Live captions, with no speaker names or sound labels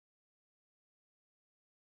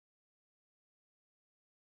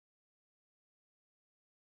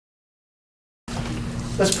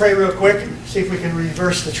Let's pray real quick and see if we can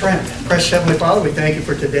reverse the trend. Precious Heavenly Father, we thank you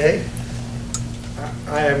for today.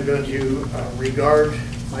 I am going to regard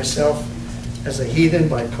myself as a heathen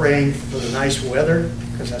by praying for the nice weather,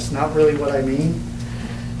 because that's not really what I mean.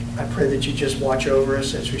 I pray that you just watch over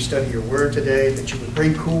us as we study your word today, that you would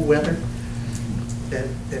bring cool weather, that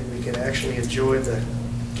we could actually enjoy the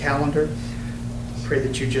calendar. I pray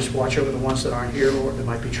that you just watch over the ones that aren't here, Lord, that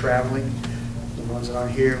might be traveling. The ones that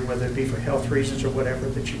aren't here, whether it be for health reasons or whatever,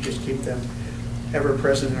 that you just keep them ever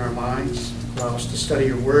present in our minds. Allow us to study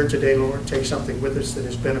your word today, Lord. Take something with us that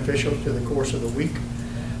is beneficial to the course of the week.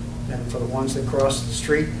 And for the ones that cross the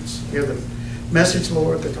street, hear the message,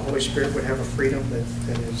 Lord, that the Holy Spirit would have a freedom that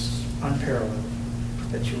is unparalleled,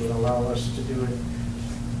 that you would allow us to do it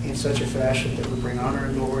in such a fashion that would bring honor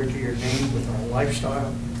and glory to your name with our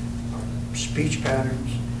lifestyle, our speech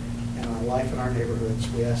patterns, and our life in our neighborhoods.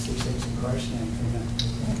 We ask these things in Christ's name. Amen.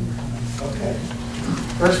 Okay.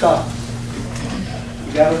 First off,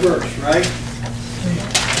 you got a verse, right?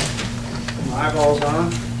 My eyeballs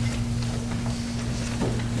on.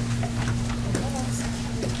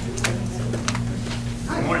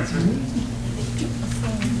 Good morning, sir.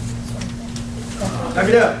 Knock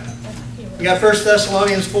it up. You got 1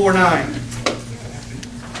 Thessalonians 4:9.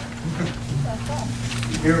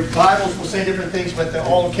 Your Bibles will say different things, but the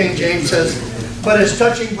Old King James says, "But as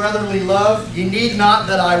touching brotherly love, ye need not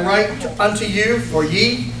that I write unto you, for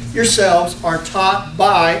ye yourselves are taught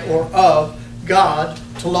by or of God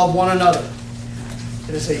to love one another."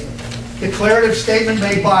 It is a declarative statement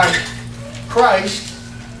made by Christ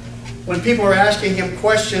when people are asking him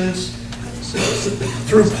questions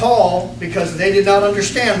through Paul, because they did not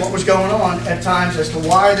understand what was going on at times as to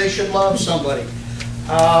why they should love somebody.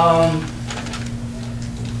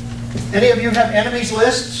 Any of you have enemies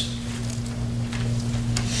lists?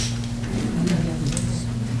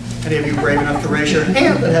 Any of you brave enough to raise your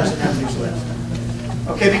hand that has an enemies list?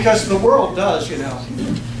 Okay, because the world does, you know.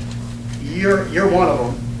 You're one of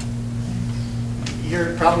them.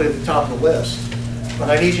 You're probably at the top of the list. But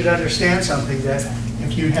I need you to understand something, that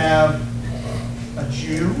if you have a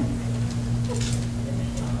Jew,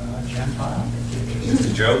 a Gentile. Is this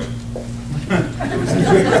a joke? It was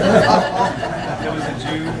a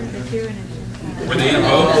Jew. Were they in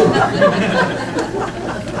both?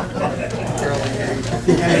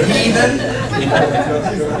 And a heathen.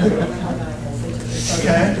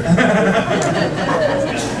 Okay.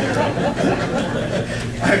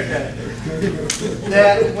 Okay.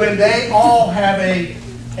 That when they all have a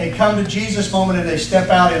come to Jesus moment and they step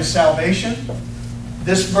out in salvation,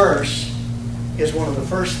 this verse is one of the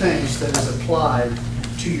first things that is applied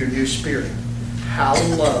to your new spirit. How to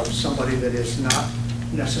love somebody that is not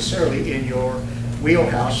necessarily in your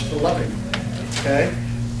wheelhouse for loving. Okay?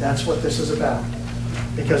 That's what this is about.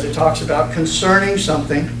 Because it talks about concerning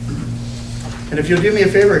something. And if you'll do me a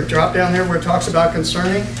favor, drop down there where it talks about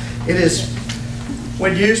concerning. It is,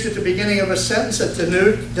 when used at the beginning of a sentence, it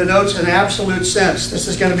denotes an absolute sense. This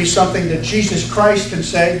is going to be something that Jesus Christ can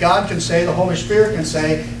say, God can say, the Holy Spirit can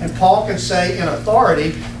say, and Paul can say in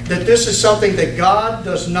authority, that this is something that God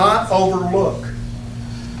does not overlook.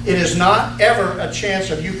 It is not ever a chance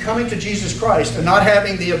of you coming to Jesus Christ and not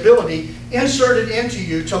having the ability inserted into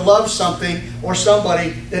you to love something or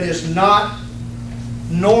somebody that is not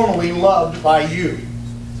normally loved by you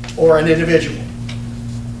or an individual.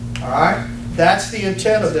 All right? That's the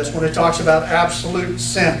intent of this when it talks about absolute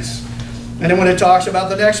sense. And then when it talks about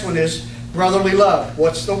the next one is brotherly love.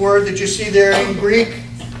 What's the word that you see there in Greek?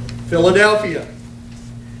 Philadelphia.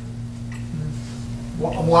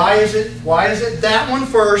 Why is it that one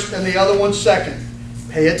first and the other one second?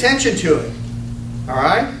 Pay attention to it. All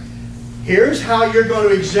right? Here's how you're going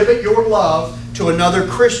to exhibit your love to another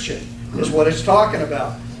Christian, is what it's talking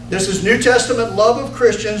about. This is New Testament love of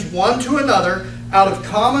Christians one to another out of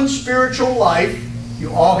common spiritual life.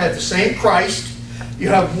 You all have the same Christ. You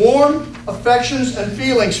have warm affections and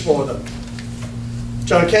feelings for them.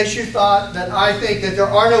 So in case you thought that I think that there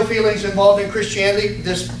are no feelings involved in Christianity,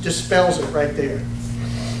 this dispels it right there.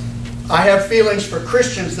 I have feelings for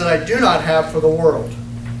Christians that I do not have for the world.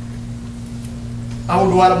 I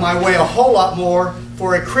will go out of my way a whole lot more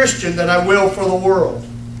for a Christian than I will for the world.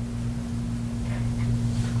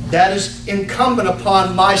 That is incumbent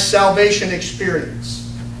upon my salvation experience.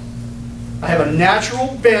 I have a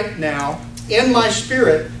natural bent now in my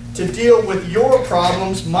spirit to deal with your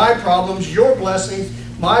problems, my problems, your blessings,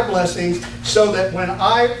 my blessings, so that when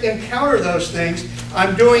I encounter those things,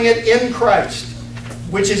 I'm doing it in Christ,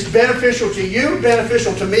 which is beneficial to you,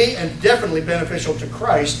 beneficial to me, and definitely beneficial to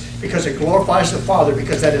Christ, because it glorifies the Father,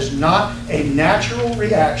 because that is not a natural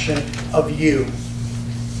reaction of you.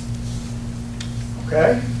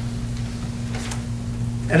 Okay?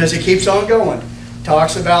 And as it keeps on going,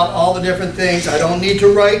 talks about all the different things. I don't need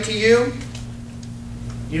to write to you.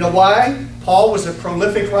 You know why? Paul was a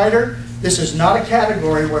prolific writer. This is not a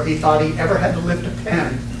category where he thought he ever had to lift a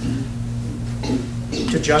pen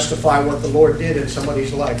to justify what the Lord did in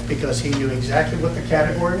somebody's life, because he knew exactly what the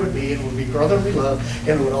category would be, and it would be brotherly love,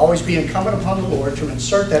 and it would always be incumbent upon the Lord to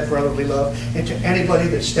insert that brotherly love into anybody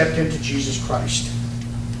that stepped into Jesus Christ.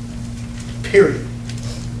 Period.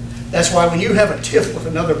 That's why when you have a tiff with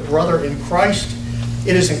another brother in Christ,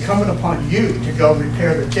 it is incumbent upon you to go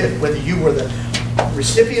repair the tiff, whether you were the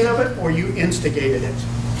recipient of it or you instigated it.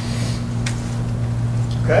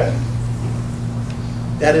 Okay?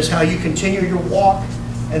 That is how you continue your walk,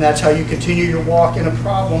 and that's how you continue your walk in a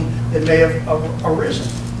problem that may have arisen.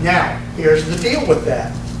 Now, here's the deal with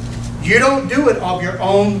that. You don't do it of your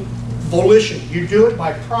own volition. You do it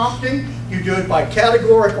by prompting. You do it by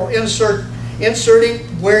categorical inserting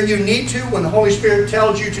where you need to when the Holy Spirit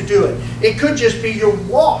tells you to do it. It could just be your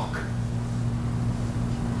walk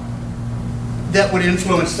that would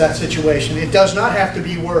influence that situation. It does not have to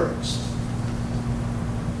be words.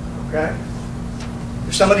 Okay?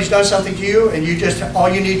 If somebody's done something to you and you just, all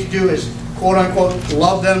you need to do is, quote unquote,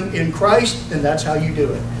 love them in Christ, then that's how you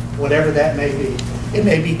do it. Whatever that may be. It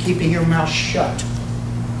may be keeping your mouth shut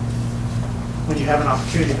when you have an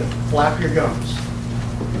opportunity to flap your gums.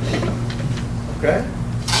 Okay?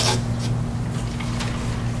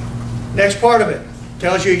 Next part of it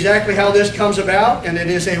tells you exactly how this comes about, and it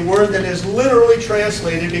is a word that is literally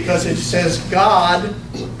translated because it says God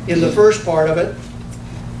in the first part of it,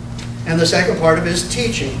 and the second part of it is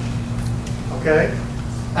teaching. Okay?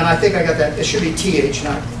 And I think I got that. It should be TH,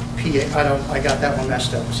 not PH. I got that one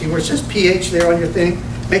messed up. See where it says PH there on your thing?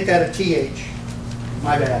 Make that a TH.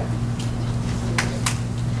 My bad.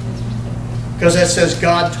 Because that says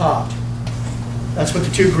God taught. That's what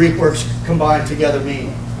the two Greek words combined together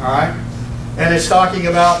mean. Alright? And it's talking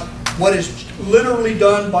about what is literally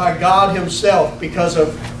done by God Himself because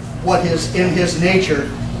of what is in His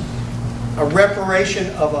nature. A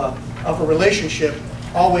reparation of a relationship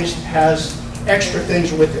always has extra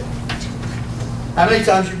things with it. How many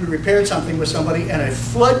times have you repaired something with somebody and a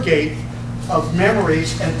floodgate of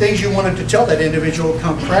memories and things you wanted to tell that individual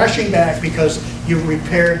come crashing back because you've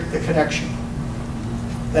repaired the connection?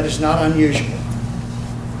 That is not unusual.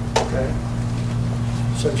 Okay?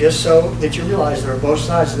 So just so that you realize there are both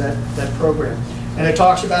sides of that program. And it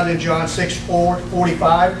talks about in John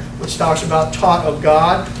 6:45, which talks about taught of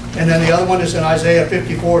God. And then the other one is in Isaiah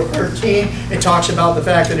 54:13. It talks about the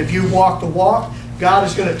fact that if you walk the walk, God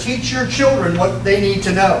is going to teach your children what they need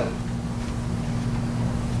to know.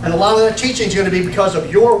 And a lot of that teaching is going to be because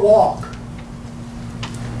of your walk.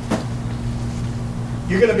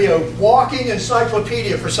 You're going to be a walking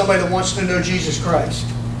encyclopedia for somebody that wants to know Jesus Christ.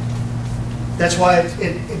 That's why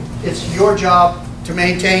it's your job to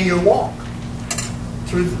maintain your walk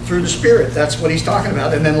through the Spirit. That's what he's talking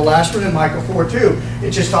about. And then the last one in Micah 4:2,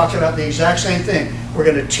 it just talks about the exact same thing. We're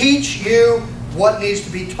going to teach you what needs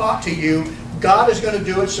to be taught to you. God is going to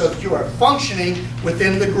do it so that you are functioning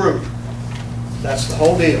within the group. That's the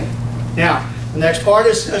whole deal. Now, the next part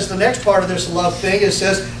says the next part of this love thing, it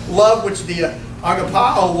says love, which is the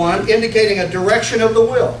agapao one, indicating a direction of the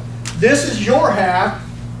will. This is your half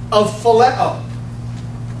of phileo.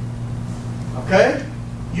 Okay?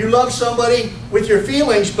 You love somebody with your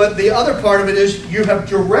feelings, but the other part of it is you have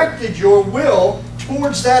directed your will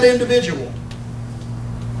towards that individual.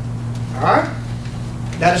 Alright?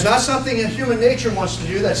 That is not something that human nature wants to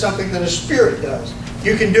do. That's something that a spirit does.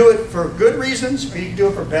 You can do it for good reasons, or you can do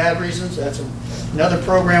it for bad reasons. That's another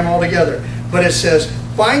program altogether. But it says,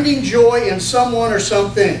 finding joy in someone or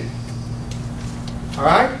something.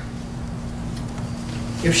 Alright?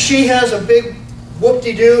 If she has a big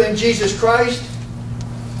whoop-de-doo in Jesus Christ,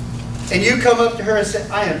 and you come up to her and say,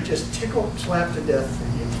 I am just tickled slapped to death for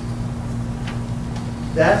you.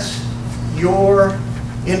 That's your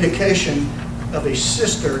indication of a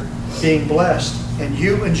sister being blessed and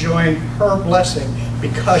you enjoying her blessing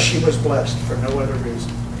because she was blessed for no other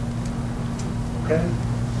reason. Okay?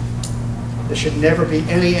 There should never be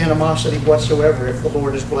any animosity whatsoever if the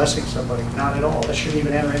Lord is blessing somebody. Not at all. That shouldn't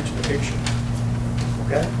even enter into the picture.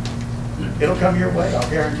 Okay? It'll come your way, I'll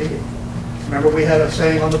guarantee you. Remember we had a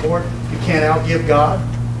saying on the board, you can't outgive God.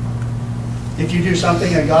 If you do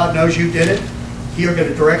something and God knows you did it, you're going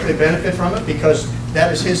to directly benefit from it because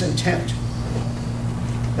that is His intent.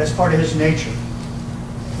 That's part of His nature.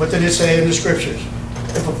 What did it say in the Scriptures?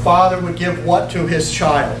 If a father would give what to his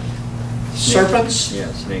child? Serpents?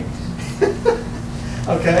 Yeah, snakes.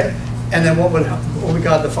 Okay? And then what would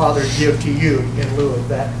God the Father give to you in lieu of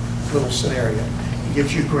that little scenario? He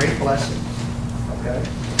gives you great blessings. Okay?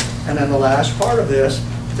 And then the last part of this,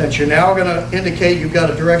 that you're now going to indicate you've got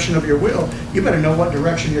a direction of your will, you better know what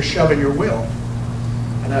direction you're shoving your will.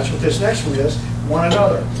 And that's what this next one is, one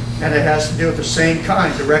another. And it has to do with the same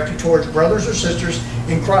kind, directed towards brothers or sisters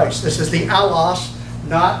in Christ. This is the allos,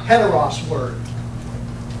 not heteros word.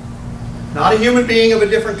 Not a human being of a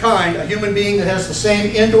different kind, a human being that has the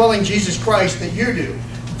same indwelling Jesus Christ that you do.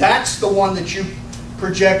 That's the one that you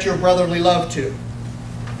project your brotherly love to.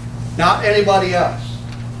 Not anybody else.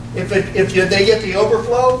 If they get the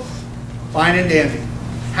overflow, fine and dandy.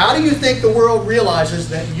 How do you think the world realizes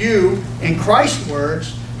that you, in Christ's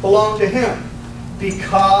words, belong to Him?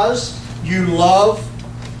 Because you love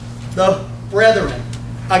the brethren.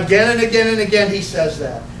 Again and again and again He says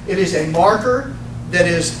that. It is a marker that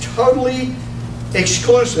is totally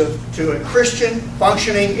exclusive to a Christian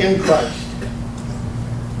functioning in Christ.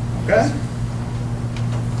 Okay?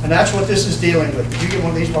 And that's what this is dealing with. Did you get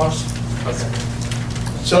one of these, boss? Okay.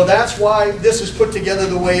 So that's why this is put together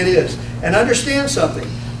the way it is. And understand something.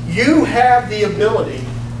 You have the ability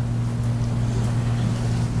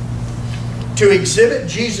to exhibit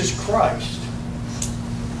Jesus Christ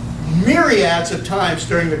myriads of times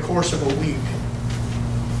during the course of a week.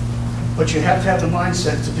 But you have to have the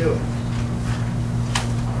mindset to do it.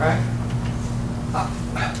 Right?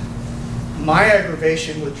 My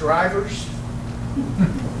aggravation with drivers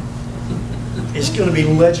is going to be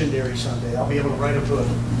legendary someday. I'll be able to write a book.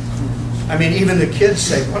 I mean, even the kids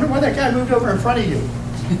say, wonder why that guy moved over in front of you.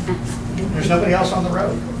 There's nobody else on the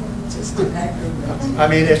road. I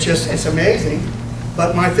mean, it's amazing.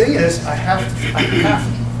 But my thing is, I have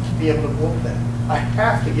to be able to whoop that. I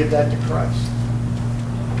have to give that to Christ.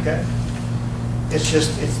 Okay? It's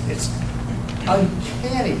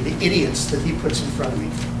uncanny, the idiots that He puts in front of me.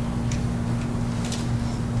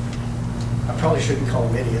 I probably shouldn't call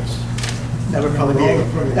them idiots. That would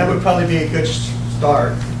probably be a good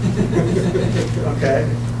start. Okay?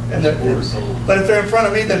 But if they're in front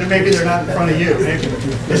of me, then maybe they're not in front of you. Maybe,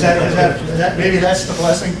 maybe that's the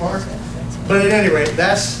blessing part? But at any rate,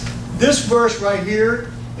 that's this verse right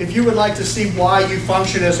here. If you would like to see why you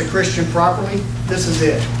function as a Christian properly, this is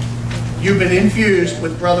it. You've been infused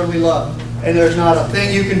with brotherly love. And there's not a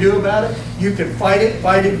thing you can do about it. You can fight it,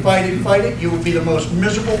 fight it, fight it, fight it. You will be the most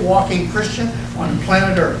miserable walking Christian on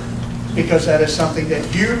planet Earth. Because that is something that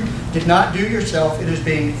you did not do yourself. It is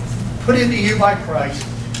being put into you by Christ.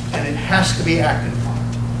 And it has to be acted upon.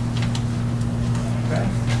 Okay?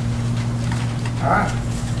 All right.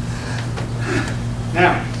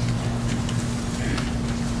 Now,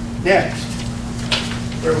 next.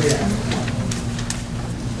 Where are we at?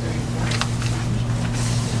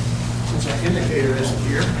 Indicator isn't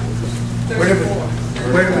here. Where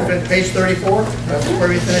did we finish? Page 34? That's where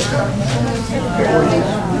we finished up.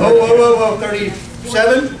 Whoa.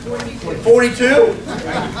 37? 42?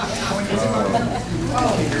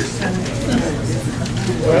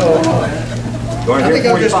 Well, I think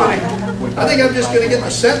I'm just going to get the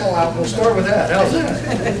Sentinel out. We'll start with that. How's that?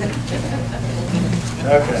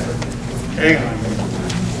 Okay. Hang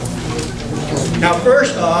on. Now,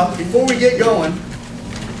 first off, before we get going,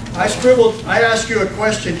 I asked you a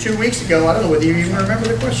question 2 weeks ago. I don't know whether you even remember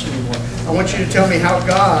the question anymore. I want you to tell me how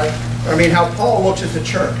Paul looks at the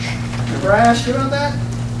church. Remember I asked you about that?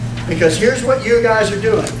 Because here's what you guys are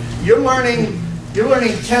doing. You're learning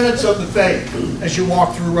tenets of the faith as you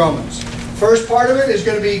walk through Romans. First part of it is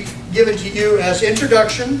going to be given to you as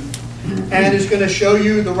introduction and is going to show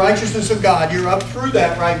you the righteousness of God. You're up through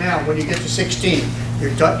that right now when you get to 16.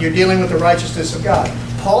 You're dealing with the righteousness of God.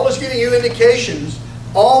 Paul is giving you indications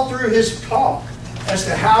all through his talk as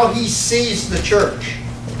to how he sees the church.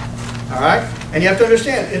 All right? And you have to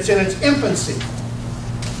understand, it's in its infancy.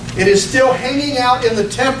 It is still hanging out in the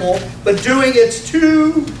temple, but doing its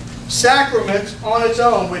two sacraments on its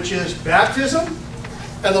own, which is baptism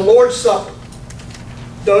and the Lord's Supper.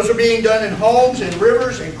 Those are being done in homes, in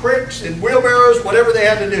rivers, in creeks, in wheelbarrows, whatever they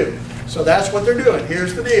had to do. So that's what they're doing.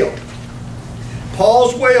 Here's the deal.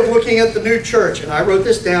 Paul's way of looking at the new church, and I wrote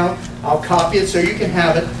this down. I'll copy it so you can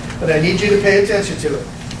have it, but I need you to pay attention to it.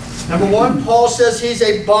 Number one, Paul says he's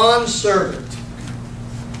a bondservant.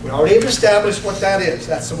 We already have established what that is.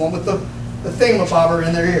 That's the one with the thingamabobber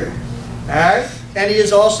in their ear. All right? And he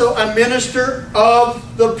is also a minister of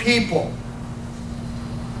the people.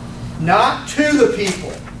 Not to the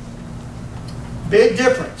people. Big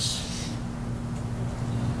difference.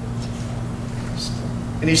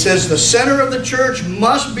 And he says the center of the church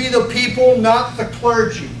must be the people, not the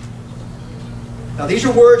clergy. Now these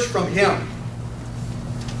are words from him,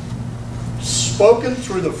 spoken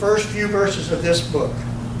through the first few verses of this book.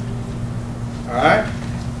 All right?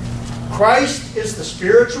 Christ is the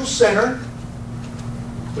spiritual center,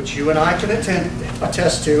 which you and I can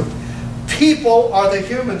attest to. People are the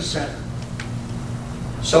human center.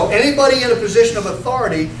 So anybody in a position of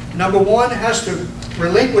authority, number one, has to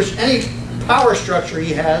relinquish any power structure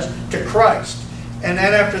he has to Christ. And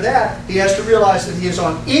then after that, he has to realize that he is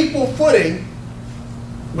on equal footing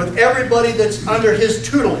with everybody that's under his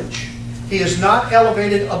tutelage. He is not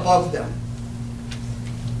elevated above them.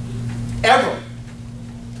 Ever.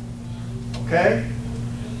 Okay?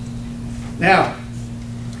 Now,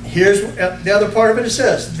 here's the other part of it. It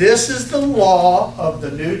says, this is the law of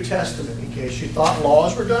the New Testament. In case you thought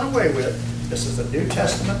laws were done away with, this is the New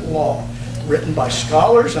Testament law, written by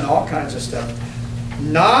scholars and all kinds of stuff.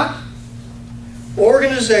 Not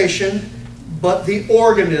organization, but the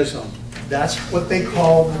organism. That's what they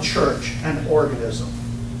call the church, an organism,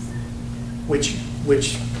 which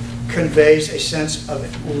conveys a sense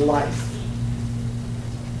of life,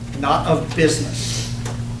 not of business.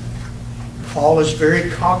 Paul is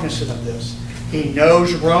very cognizant of this. He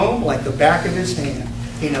knows Rome like the back of his hand.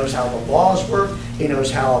 He knows how the laws work. He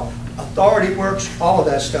knows how authority works. All of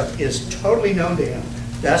that stuff is totally known to him.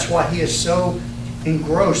 That's why he is so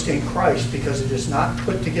engrossed in Christ, because it is not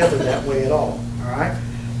put together that way at all. All right?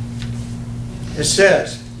 It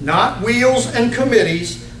says, not wheels and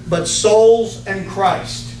committees, but souls and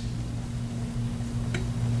Christ.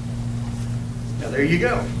 Now there you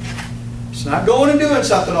go. It's not going and doing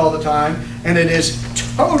something all the time, and it is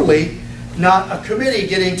totally not a committee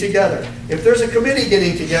getting together. If there's a committee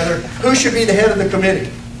getting together, who should be the head of the committee?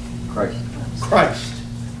 Christ. Christ.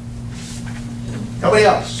 Nobody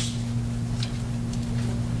else.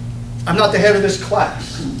 I'm not the head of this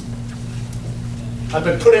class. I've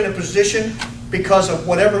been put in a position because of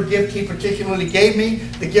whatever gift he particularly gave me.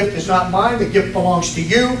 The gift is not mine. The gift belongs to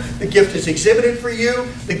you. The gift is exhibited for you.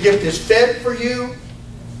 The gift is fed for you.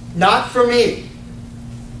 Not for me.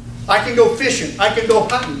 I can go fishing. I can go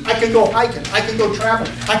hunting. I can go hiking. I can go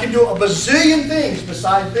traveling. I can do a bazillion things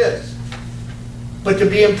besides this. But to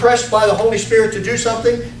be impressed by the Holy Spirit to do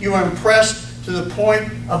something, you are impressed to the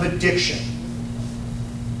point of addiction.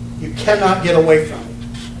 You cannot get away from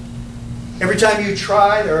it. Every time you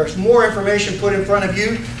try, there is more information put in front of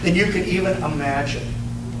you than you can even imagine.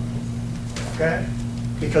 Okay?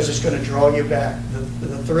 Because it's going to draw you back.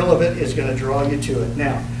 The thrill of it is going to draw you to it.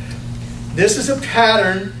 Now, this is a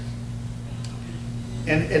pattern,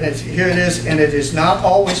 and here it is, and it is not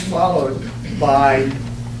always followed by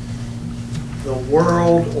the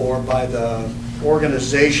world or by the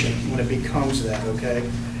organization when it becomes that, okay?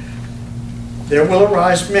 There will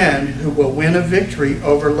arise men who will win a victory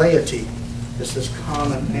over laity. This is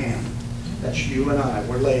common man. That's you and I.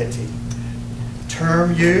 We're laity.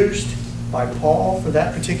 Term used by Paul for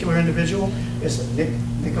that particular individual is a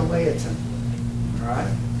Nicolaitan. All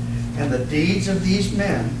right? And the deeds of these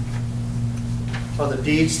men are the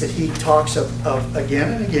deeds that he talks of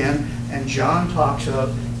again and again, and John talks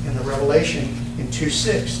of in the Revelation in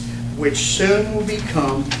 2:6, which soon will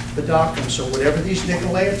become the doctrine. So whatever these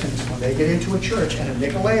Nicolaitans, when they get into a church, and a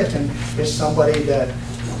Nicolaitan is somebody that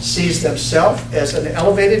sees themselves as an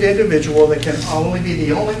elevated individual that can only be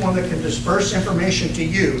the only one that can disperse information to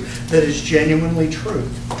you that is genuinely true.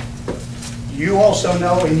 You also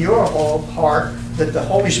know in your heart that the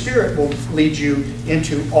Holy Spirit will lead you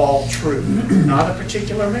into all truth, not a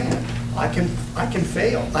particular man. I can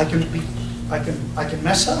fail. I can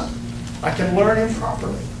mess up. I can learn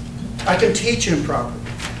improperly. I can teach improperly.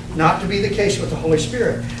 Not to be the case with the Holy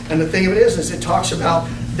Spirit. And the thing of it is it talks about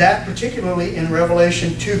that particularly in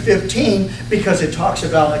Revelation 2:15, because it talks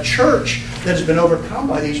about a church that has been overcome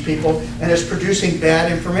by these people and is producing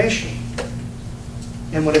bad information.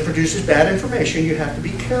 And when it produces bad information, you have to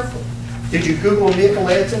be careful. Did you Google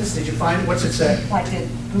Nicolaitans? Did you find, what's it say? I did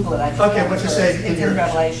Google it. Okay, what's it say? It's in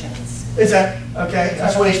Revelations. Is that, okay,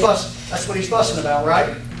 that's what he's fussing about,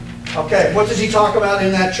 right? Okay, what does he talk about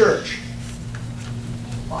in that church?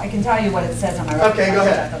 Well, I can tell you what it says on my website. Okay, go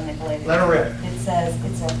ahead. Let her rip. It says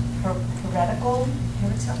it's a heretical,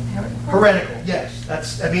 heretical, yes.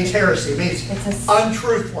 That means heresy. It means it's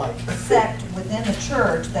untruth-like. sect within the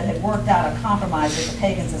church that had worked out a compromise with the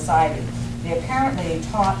pagan society. They apparently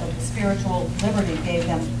taught that the spiritual liberty gave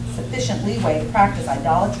them sufficient leeway to practice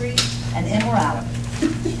idolatry and immorality.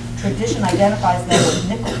 Tradition identifies them with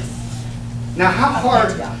Nicholas. Now,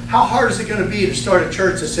 how hard is it going to be to start a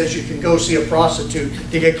church that says you can go see a prostitute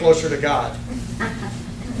to get closer to God?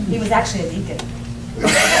 He was actually a deacon.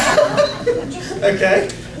 Okay?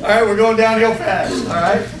 All right, we're going downhill fast. All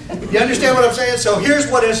right? You understand what I'm saying? So here's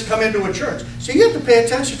what has come into a church. So you have to pay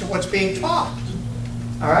attention to what's being taught.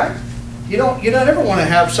 All right? You don't ever want to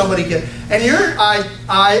have somebody get, and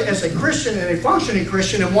I as a Christian and a functioning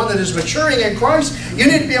Christian and one that is maturing in Christ, you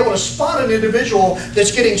need to be able to spot an individual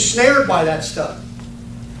that's getting snared by that stuff.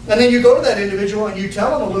 And then you go to that individual and you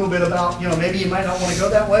tell them a little bit about, maybe you might not want to go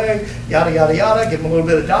that way, yada, yada, yada, give them a little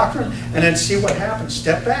bit of doctrine, and then see what happens.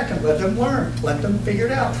 Step back and let them learn. Let them figure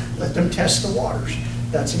it out. Let them test the waters.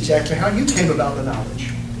 That's exactly how you came about the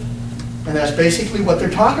knowledge. And that's basically what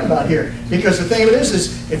they're talking about here. Because the thing of it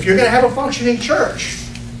is if you're going to have a functioning church,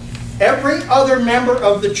 every other member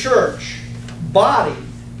of the church body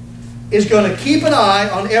is going to keep an eye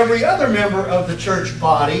on every other member of the church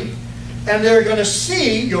body, and they're going to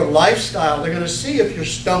see your lifestyle. They're going to see if you're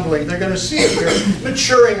stumbling. They're going to see if you're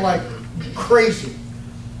maturing like crazy.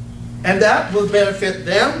 And that will benefit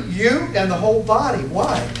them, you, and the whole body.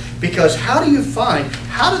 Why? Because how did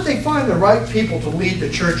they find the right people to lead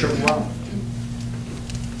the church of Rome?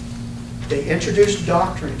 They introduced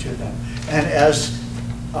doctrine to them. And as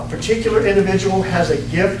a particular individual has a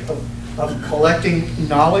gift of collecting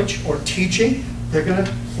knowledge or teaching, they're going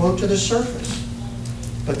to float to the surface.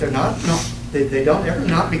 But they're not, they don't ever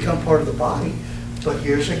not become part of the body. But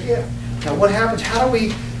here's a gift. Now what happens, how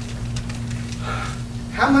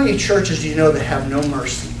many churches do you know that have no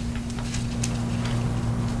mercy?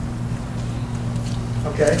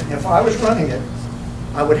 Okay, if I was running it,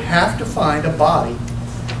 I would have to find a body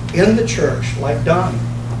in the church like Donnie.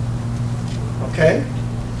 Okay?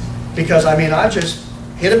 Because, I just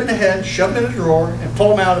hit him in the head, shove him in a drawer, and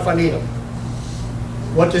pull him out if I need him.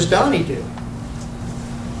 What does Donnie do?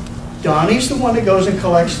 Donnie's the one that goes and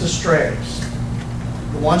collects the strays.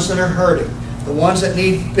 The ones that are hurting. The ones that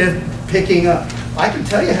need picking up. I can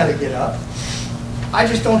tell you how to get up. I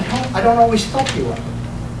just don't help. I don't always help you up.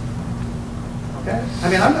 Okay?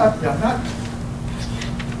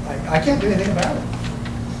 I can't do anything about it.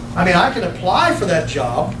 I can apply for that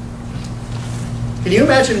job. Can you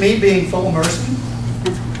imagine me being full of mercy?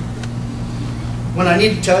 When I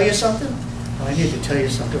need to tell you something? Well, I need to tell you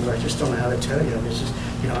something, but I just don't know how to tell you. This is,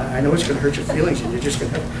 I know it's going to hurt your feelings, and you're just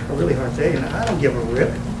going to have a really hard day, and I don't give a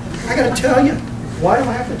rip. I got to tell you. Why do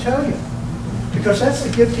I have to tell you? Because that's the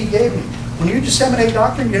gift he gave me. When you disseminate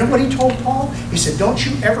doctrine, you know what he told Paul? He said, don't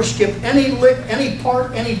you ever skip any lick, any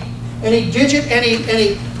part, any digit,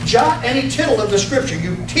 any jot, any tittle of the scripture.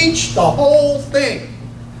 You teach the whole thing.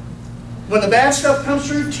 When the bad stuff comes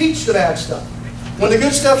through, teach the bad stuff. When the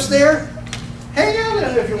good stuff's there, hang out in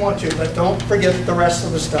it if you want to, but don't forget the rest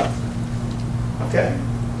of the stuff. Okay?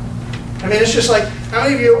 It's just like, how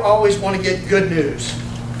many of you always want to get good news?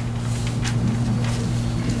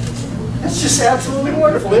 It's just absolutely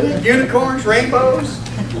wonderful, isn't it? Unicorns, rainbows.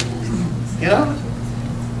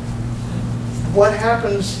 What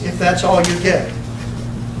happens if that's all you get?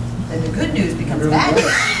 And the good news becomes bad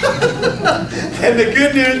news. And the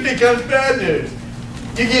good news becomes bad news.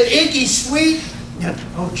 You get icky sweet.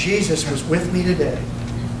 Oh, Jesus was with me today.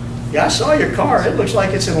 Yeah, I saw your car. It looks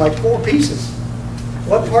like it's in like 4 pieces.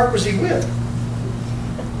 What part was he with?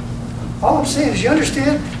 All I'm saying is, you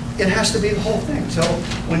understand, it has to be the whole thing. So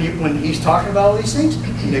when he's talking about all these things,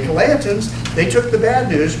 Nicolaitans, they took the bad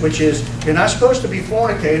news, which is, you're not supposed to be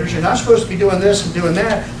fornicators, you're not supposed to be doing this and doing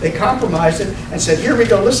that. They compromised it and said, here we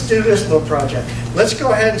go, let's do this little project. Let's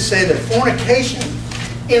go ahead and say that fornication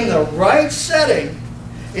in the right setting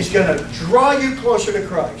is going to draw you closer to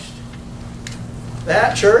Christ.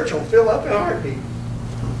 That church will fill up in a heartbeat.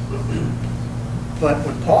 But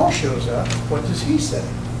when Paul shows up, what does he say?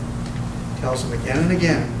 He tells them again and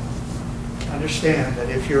again, understand that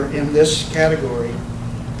if you're in this category,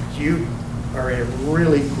 you are a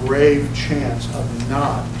really grave chance of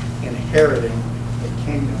not inheriting the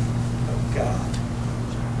kingdom of God.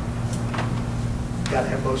 You've got to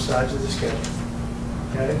have both sides of the scale.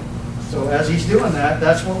 Okay? So as he's doing that,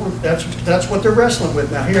 that's what they're wrestling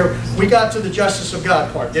with. Now here, we got to the justice of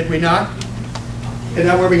God part, did we not? Isn't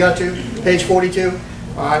that where we got to? Page 42?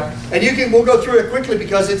 All right. And we'll go through it quickly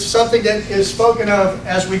because it's something that is spoken of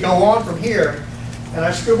as we go on from here. And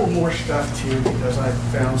I scribbled more stuff too because I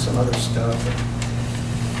found some other stuff.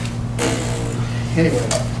 Anyway.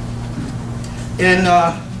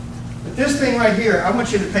 This thing right here, I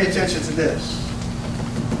want you to pay attention to this.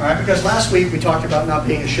 All right, because last week we talked about not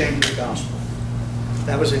being ashamed of the gospel.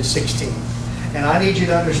 That was in 16. And I need you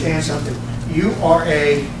to understand something. You are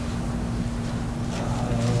a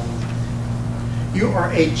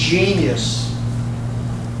genius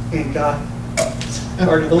in God.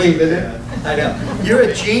 Hard to believe, isn't it? I know. You're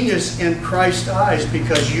a genius in Christ's eyes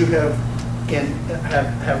because you have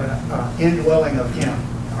an indwelling of Him.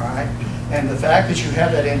 All right. And the fact that you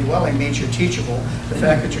have that indwelling means you're teachable. The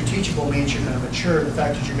fact that you're teachable means you're going to mature. The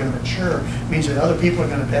fact that you're going to mature means that other people are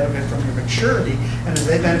going to benefit from your maturity. And as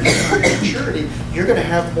they benefit from your maturity, you're going to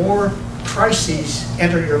have more crises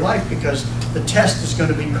enter your life, because the test is going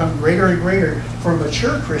to become greater and greater for a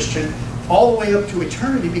mature Christian all the way up to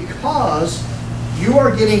eternity, because you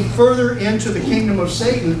are getting further into the kingdom of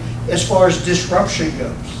Satan as far as disruption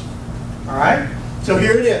goes. All right? So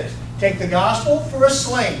here it is. Take the gospel for a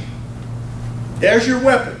sling. There's your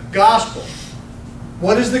weapon, gospel.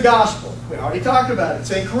 What is the gospel? We already talked about it.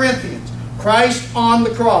 It's in Corinthians. Christ on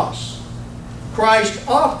the cross. Christ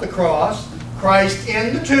off the cross. Christ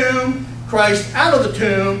in the tomb. Christ out of the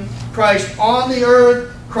tomb. Christ on the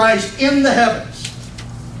earth. Christ in the heavens.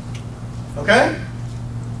 Okay?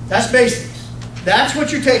 That's basics. That's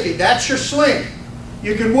what you're taking. That's your sling.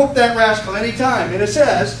 You can whoop that rascal anytime. And it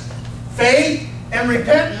says, faith and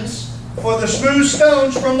repentance for the smooth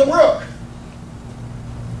stones from the brook.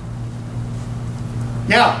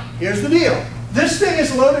 Now, here's the deal. This thing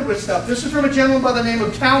is loaded with stuff. This is from a gentleman by the name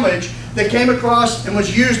of Talmage that came across and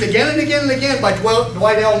was used again and again and again by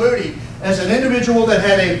Dwight L. Moody as an individual that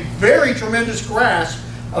had a very tremendous grasp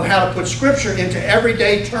of how to put Scripture into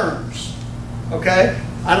everyday terms. Okay?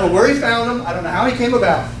 I don't know where he found them. I don't know how he came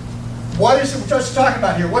about. What is it let's talk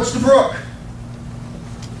about here? What's the brook?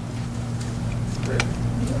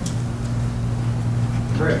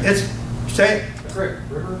 Creek. It's, say it. A creek.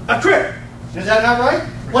 River. A creek. Is that not right?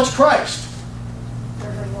 What's Christ?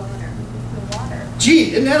 Water.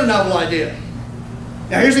 Gee, isn't that a novel idea?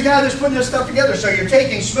 Now here's the guy that's putting this stuff together. So you're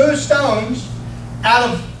taking smooth stones out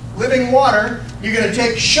of living water. You're going to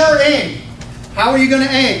take sure aim. How are you going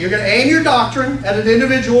to aim? You're going to aim your doctrine at an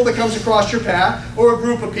individual that comes across your path, or a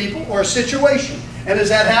group of people, or a situation. And as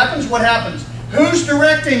that happens, what happens? Who's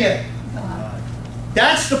directing it?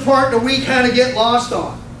 That's the part that we kind of get lost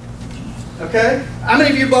on. Okay? How many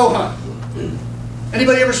of you bow hunt?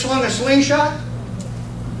 Anybody ever slung a slingshot?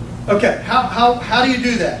 Okay, how do you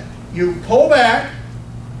do that? You pull back,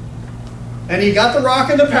 and you got the rock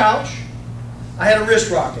in the pouch. I had a wrist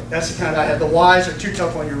rocket. That's the kind I had. The Ys are too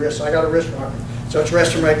tough on your wrist, so I got a wrist rocket. So it's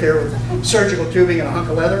resting right there with surgical tubing and a hunk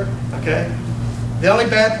of leather. Okay? The only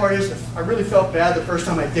bad part is I really felt bad the first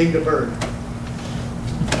time I dinged a bird.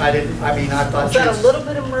 I thought... Is that a little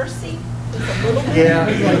bit of mercy? Just a little bit?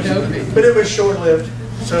 Yeah, but it was short-lived.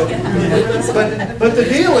 So, but the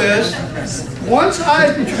deal is, once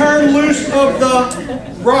I turn loose of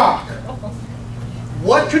the rock,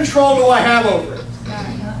 what control do I have over it?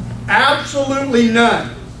 Absolutely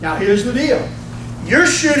none. Now here's the deal. You're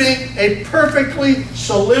shooting a perfectly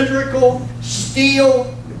cylindrical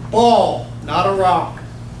steel ball, not a rock.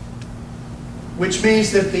 Which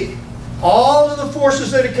means that all of the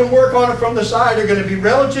forces that it can work on it from the side are going to be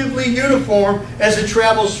relatively uniform as it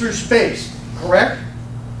travels through space. Correct?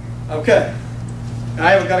 Okay.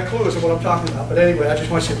 I haven't got a clue as to what I'm talking about, but anyway, I just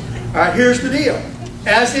want you to... All right, here's the deal.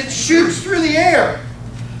 As it shoots through the air,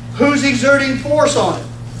 who's exerting force on it?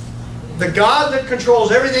 The God that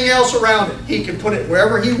controls everything else around it. He can put it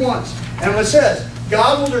wherever He wants. And it says,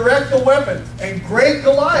 God will direct the weapon, and great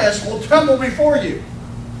Goliath will tremble before you.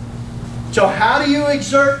 So how do you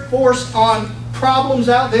exert force on problems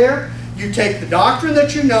out there? You take the doctrine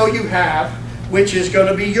that you know you have, which is going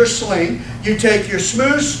to be your sling. You take your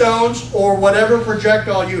smooth stones or whatever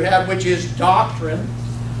projectile you have, which is doctrine.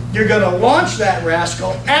 You're going to launch that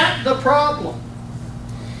rascal at the problem.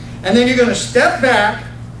 And then you're going to step back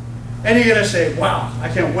and you're going to say, wow, I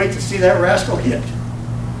can't wait to see that rascal hit.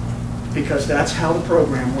 Because that's how the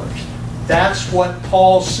program works. That's what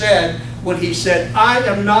Paul said when he said, I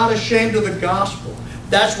am not ashamed of the gospel.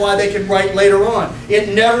 That's why they can write later on.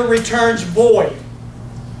 It never returns void.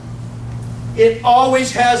 It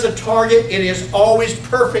always has a target. It is always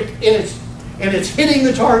perfect in its hitting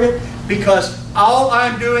the target, because all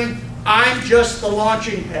I'm doing, I'm just the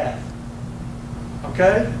launching pad.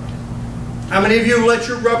 Okay? How many of you let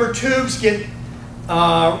your rubber tubes get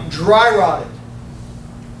dry rotted?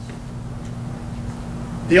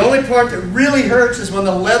 The only part that really hurts is when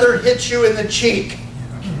the leather hits you in the cheek.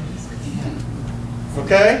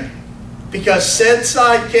 Okay? Because said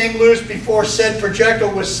side came loose before said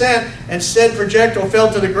projectile was sent, and said projectile fell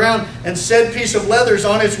to the ground, and said piece of leather is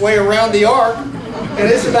on its way around the ark, and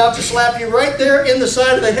it's about to slap you right there in the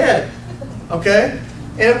side of the head. Okay?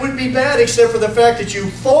 And it wouldn't be bad except for the fact that you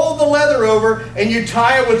fold the leather over and you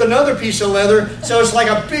tie it with another piece of leather, so it's like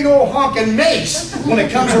a big old honking mace when it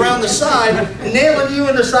comes around the side, nailing you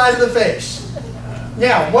in the side of the face.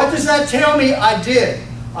 Now, what does that tell me I did?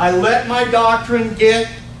 I let my doctrine get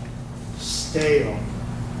stale,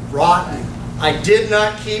 rotten. I did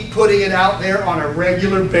not keep putting it out there on a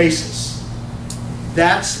regular basis.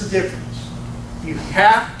 That's the difference. You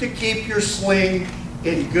have to keep your sling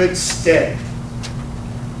in good stead.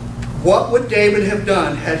 What would David have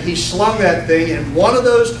done had he slung that thing and one of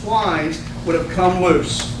those twines would have come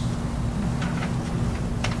loose?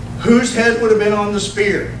 Whose head would have been on the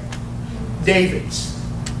spear? David's.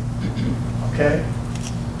 Okay?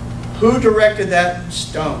 Who directed that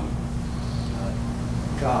stone?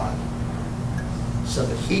 God. So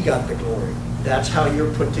that he got the glory. That's how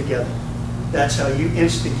you're put together. That's how you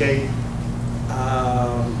instigate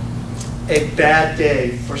a bad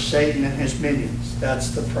day for Satan and his minions.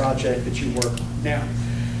 That's the project that you work on. Now,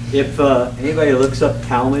 If anybody looks up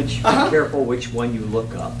Talmage, be careful which one you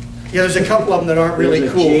look up. yeah, there's a couple of them that aren't really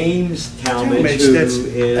There's a cool. James Talmage, who that's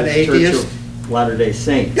is an Church atheist. of Latter-day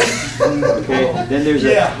Saints. Okay, then there's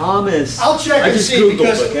a Yeah. Thomas. I'll check I and just see Googled,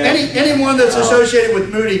 because okay? anyone that's associated with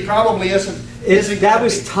Moody probably isn't. That gonna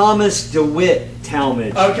was be. Thomas DeWitt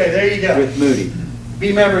Talmage Okay, there you go. with Moody.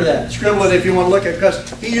 Remember that. Scribble it if you want to look at it, because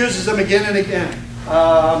he uses them again and again.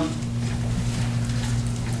 I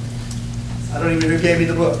don't even know who gave me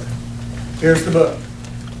the book. Here's the book.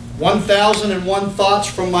 1001 Thoughts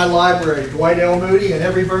from My Library. Dwight L. Moody, and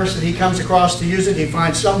every verse that he comes across to use it, he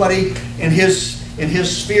finds somebody in his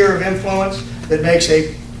sphere of influence that makes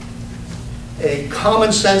a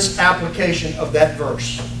common sense application of that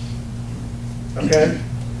verse. Okay?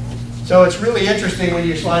 So it's really interesting when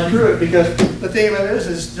you slide through it, because the thing about it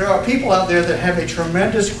is there are people out there that have a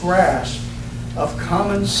tremendous grasp of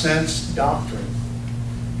common sense doctrine.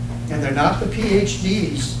 And they're not the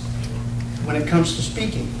PhDs when it comes to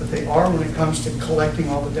speaking, but they are when it comes to collecting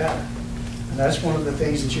all the data. And that's one of the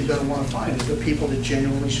things that you're going to want to find, is the people that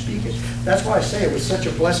genuinely speak it. That's why I say it was such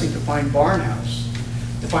a blessing to find Barnhouse,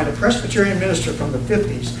 to find a Presbyterian minister from the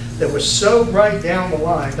 50s that was so right down the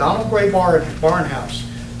line, Donald Gray Barnhouse.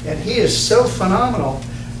 And he is so phenomenal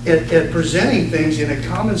at presenting things in a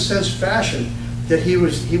common sense fashion that he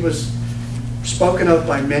was spoken of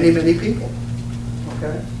by many, many people.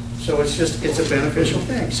 Okay? So it's a beneficial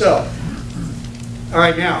thing. So, all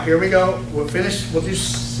right, now, here we go. We'll finish, we'll do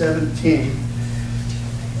 17.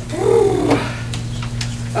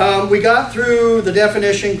 We got through the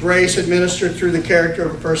definition, grace administered through the character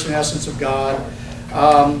of a person, essence of God.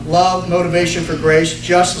 Love, motivation for grace.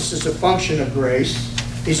 Justice is a function of grace.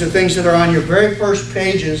 These are things that are on your very first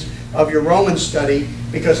pages of your Romans study,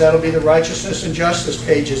 because that'll be the righteousness and justice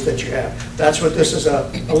pages that you have. That's what this is, a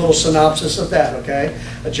little synopsis of that, okay?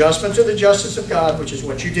 Adjustment to the justice of God, which is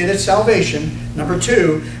what you did at salvation. Number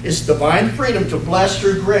 2 is divine freedom to bless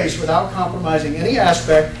through grace without compromising any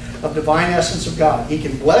aspect of divine essence of God. He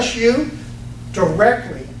can bless you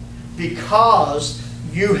directly because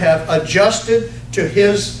you have adjusted to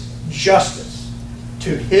His justice,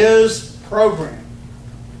 to His program.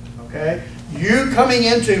 Okay? You coming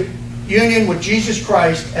into union with Jesus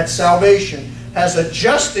Christ at salvation has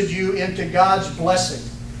adjusted you into God's blessing.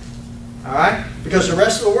 All right? Because the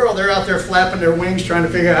rest of the world, they're out there flapping their wings trying to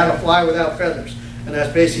figure out how to fly without feathers. And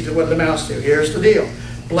that's basically what it amounts to. Here's the deal.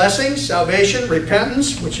 Blessing, salvation,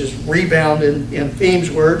 repentance, which is rebound in Themes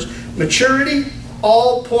words, maturity,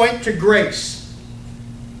 all point to grace.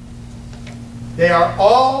 They are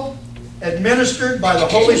all administered by the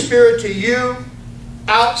Holy Spirit to you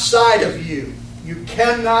outside of you. You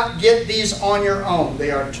cannot get these on your own. They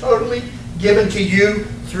are totally given to you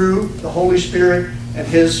through the Holy Spirit and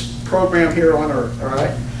His program here on earth. All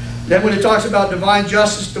right? Then when it talks about divine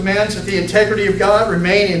justice demands that the integrity of God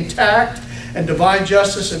remain intact, and divine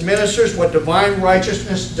justice administers what divine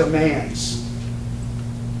righteousness demands.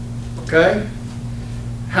 Okay?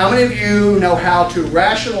 How many of you know how to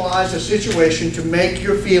rationalize a situation to make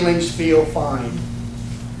your feelings feel fine?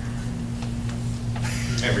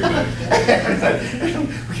 Everybody.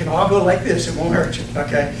 We can all go like this, it won't hurt you.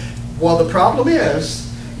 Okay? Well, the problem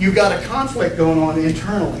is, you've got a conflict going on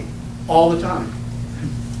internally all the time.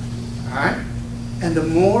 All right? And the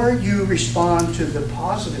more you respond to the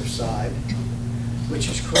positive side, which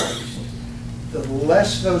is Christ, the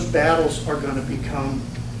less those battles are going to become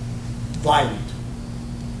violent.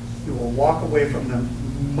 You will walk away from them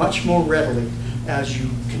much more readily as you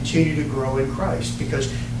continue to grow in Christ,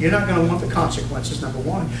 because you're not going to want the consequences, number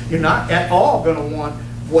one. You're not at all going to want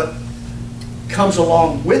what comes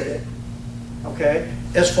along with it, okay,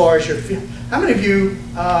 as far as your feeling. How many of you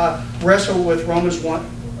wrestle with Romans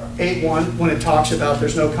 8:1 when it talks about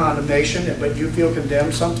there's no condemnation, but you feel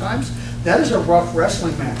condemned sometimes? That is a rough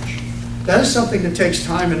wrestling match. That is something that takes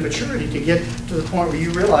time and maturity to get to the point where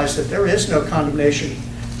you realize that there is no condemnation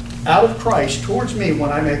out of Christ towards me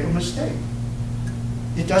when I make a mistake.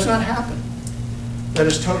 It does not happen. That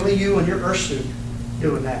is totally you and your earth suit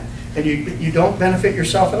doing that. and you don't benefit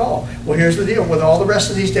yourself at all. Well, here's the deal. With all the rest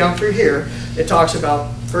of these down through here, it talks about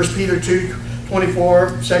 1 Peter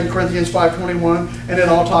 2:24, 2 Corinthians 5:21, and it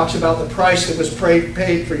all talks about the price that was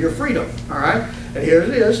paid for your freedom. All right? And here it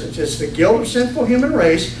is. It's just the guilt of sinful human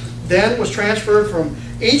race then was transferred from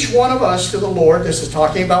each one of us to the Lord. This is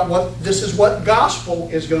talking about this is what gospel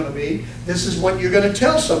is going to be. This is what you're going to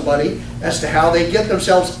tell somebody as to how they get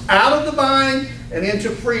themselves out of the bind and into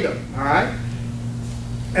freedom. All right?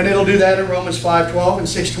 And it'll do that in Romans 5:12 and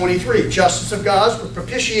 6:23. Justice of God was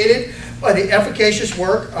propitiated by the efficacious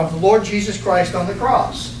work of the Lord Jesus Christ on the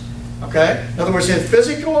cross. Okay? In other words, his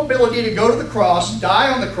physical ability to go to the cross,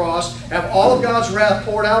 die on the cross, have all of God's wrath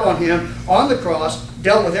poured out on him on the cross,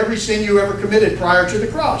 dealt with every sin you ever committed prior to the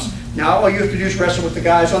cross. Now all you have to do is wrestle with the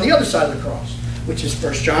guys on the other side of the cross, which is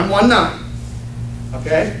 1 John 1:9.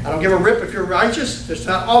 Okay? I don't give a rip if you're righteous. There's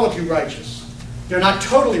not all of you righteous. They're not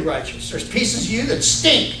totally righteous. There's pieces of you that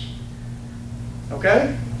stink.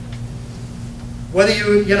 Okay? Whether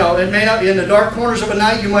it may not be in the dark corners of a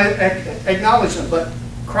night, you might acknowledge them, but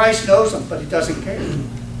Christ knows them, but he doesn't care.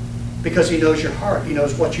 Because he knows your heart. He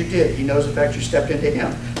knows what you did. He knows the fact you stepped into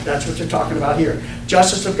him. That's what they're talking about here.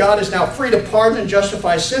 Justice of God is now free to pardon and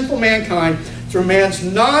justify sinful mankind through man's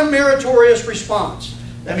non-meritorious response.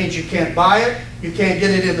 That means you can't buy it. You can't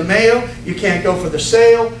get it in the mail. You can't go for the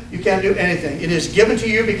sale. You can't do anything. It is given to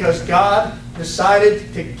you because God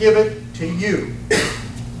decided to give it to you.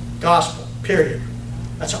 Gospel. Period.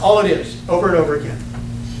 That's all it is. Over and over again.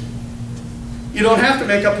 You don't have to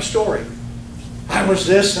make up a story. I was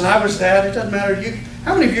this and I was that. It doesn't matter.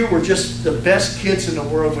 How many of you were just the best kids in the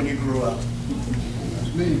world when you grew up?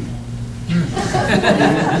 That's me.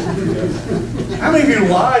 How many of you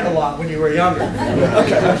lied a lot when you were younger?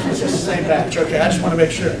 Okay, it's just the same batch. Okay, I just want to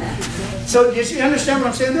make sure. So you understand what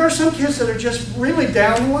I'm saying? There are some kids that are just really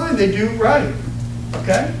down the line. They do right.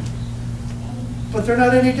 Okay? But they're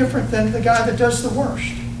not any different than the guy that does the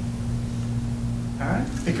worst. All right?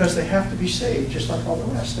 Because they have to be saved just like all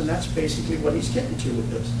the rest. And that's basically what he's getting to with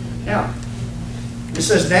this. Now, it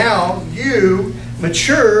says, now you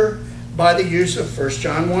mature by the use of 1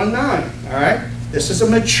 John 1:9. All right? This is a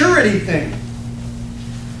maturity thing.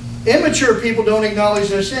 Immature people don't acknowledge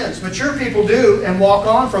their sins. Mature people do and walk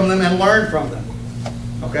on from them and learn from them.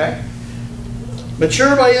 Okay?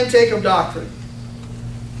 Mature by intake of doctrine.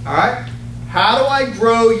 All right? How do I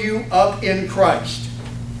grow you up in Christ?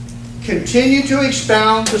 Continue to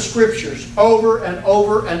expound the Scriptures over and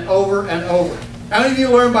over and over and over. How many of you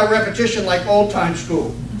learn by repetition like old-time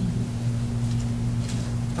school?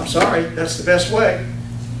 I'm sorry, that's the best way.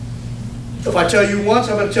 If I tell you once,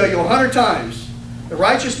 I'm going to tell you 100 times. The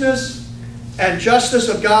righteousness and justice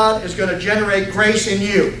of God is going to generate grace in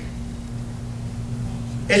you.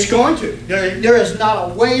 It's going to. There is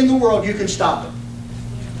not a way in the world you can stop it.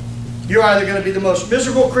 You're either going to be the most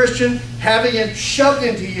miserable Christian, having it shoved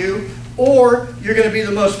into you, or you're going to be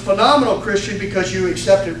the most phenomenal Christian because you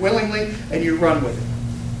accept it willingly and you run with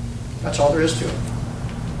it. That's all there is to it.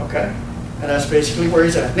 Okay? And that's basically where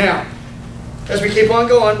he's at. Now, as we keep on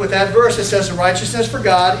going with that verse, it says the righteousness for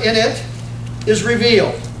God in it is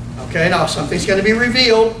revealed. Okay, now something's going to be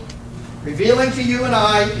revealed. Revealing to you and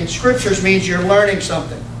I in Scriptures means you're learning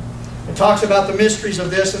something. It talks about the mysteries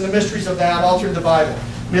of this and the mysteries of that all through the Bible.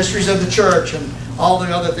 Mysteries of the church and all the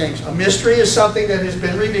other things. A mystery is something that has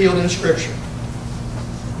been revealed in Scripture.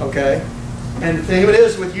 Okay? And the thing of it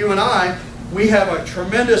is, with you and I, we have a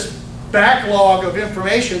tremendous backlog of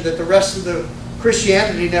information that the rest of the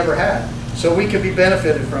Christianity never had. So we can be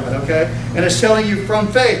benefited from it, okay? And it's telling you from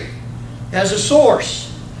faith as a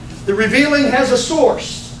source. The revealing has a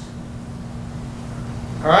source.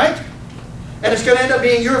 All right? And it's going to end up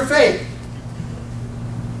being your faith.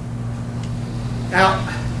 Now,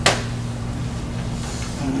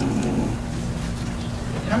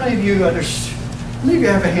 how many of you understand? How many of you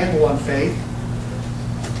have a handle on faith?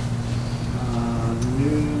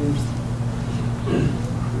 New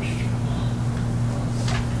Christian.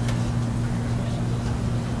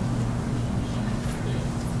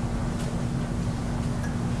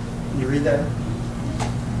 Can you read that?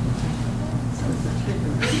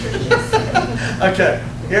 Okay,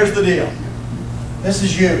 here's the deal. This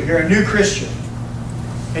is you. You're a new Christian.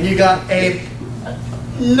 And you got a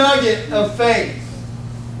nugget of faith.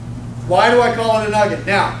 Why do I call it a nugget?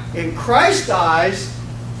 Now, in Christ's eyes,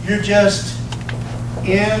 you're just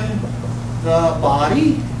in the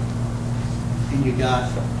body, and you got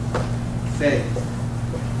faith.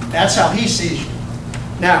 That's how he sees you.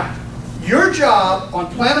 Now, your job on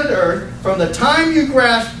planet Earth, from the time you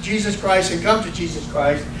grasp Jesus Christ and come to Jesus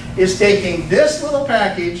Christ, is taking this little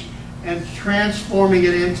package and transforming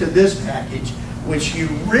it into this package, which you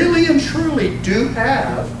really and truly do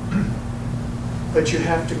have, but you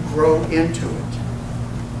have to grow into it.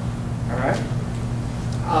 All right?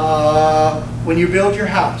 When you build your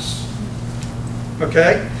house,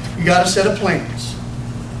 okay, you got a set of plans.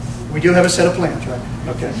 We do have a set of plans, right?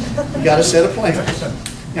 Okay. You got a set of plans.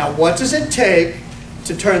 Now, what does it take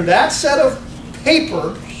to turn that set of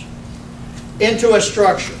papers into a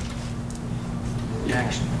structure?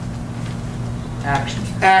 Action. Action.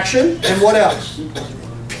 Action, and what else?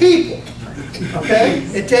 People. Okay?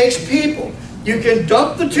 It takes people. You can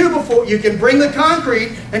dump the two before, you can bring the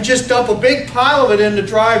concrete and just dump a big pile of it in the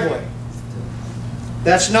driveway.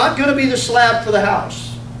 That's not going to be the slab for the house.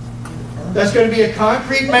 That's going to be a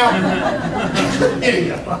concrete mountain.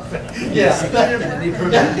 Yeah.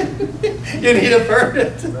 You need a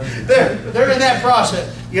permit. They're in that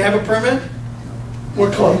process. You have a permit?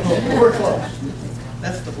 We're close. We're close.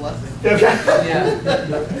 That's the blessing. Okay? Yeah.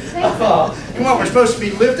 Come on, we're supposed to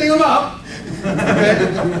be lifting them up.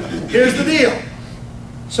 Okay? Here's the deal.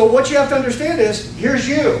 So what you have to understand is, here's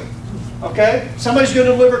you. Okay? Somebody's going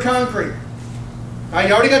to deliver concrete. All right,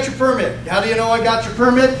 you already got your permit. How do you know I got your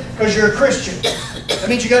permit? Because you're a Christian. That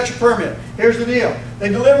means you got your permit. Here's the deal. They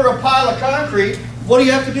deliver a pile of concrete. What do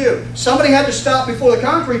you have to do? Somebody had to stop before the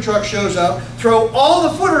concrete truck shows up, throw all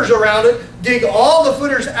the footers around it, dig all the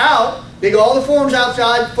footers out, dig all the forms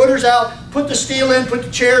outside, footers out, put the steel in, put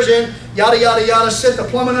the chairs in, yada, yada, yada, set the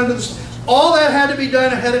plumbing under the... All that had to be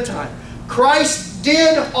done ahead of time. Christ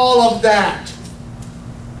did all of that.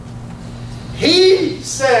 He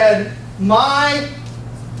said, my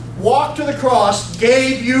walk to the cross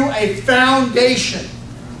gave you a foundation.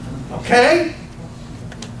 Okay?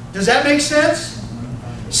 Does that make sense?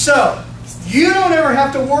 So, you don't ever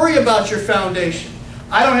have to worry about your foundation.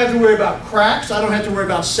 I don't have to worry about cracks. I don't have to worry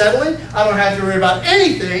about settling. I don't have to worry about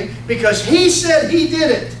anything because He said He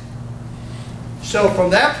did it. So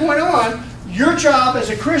from that point on, your job as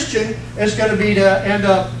a Christian is going to be to end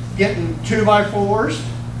up getting 2x4s.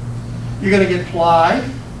 You're going to get ply.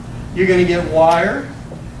 You're going to get wire.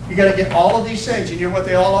 You're going to get all of these things. And you know what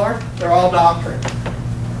they all are? They're all doctrine.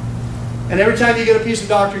 And every time you get a piece of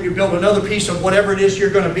doctrine, you build another piece of whatever it is you're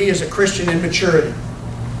going to be as a Christian in maturity.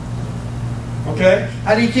 Okay?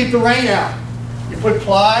 How do you keep the rain out? You put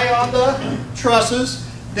ply on the trusses,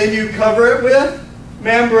 then you cover it with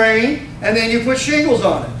membrane, and then you put shingles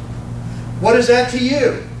on it. What is that to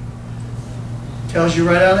you? Tells you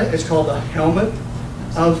right on it. It's called the helmet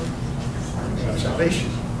of salvation.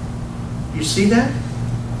 You see that?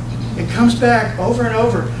 It comes back over and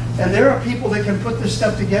over. And there are people that can put this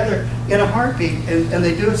stuff together in a heartbeat, and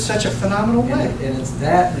they do it in such a phenomenal way. And it's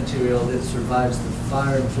that material that survives the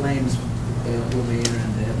fire and flames when we enter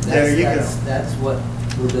into heaven. There you go. That's what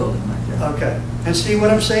we're building right there. Okay. And see what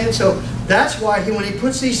I'm saying? So that's why when he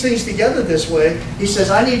puts these things together this way, he says,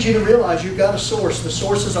 I need you to realize you've got a source. The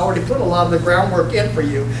source has already put a lot of the groundwork in for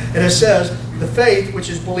you. And it says, the faith, which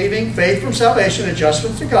is believing, faith from salvation,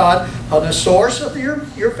 adjustment to God. The source of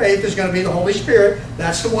your faith is going to be the Holy Spirit.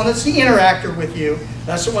 That's the one that's the interactor with you.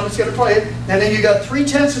 That's the one that's going to play it. And then you got 3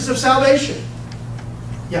 tenses of salvation.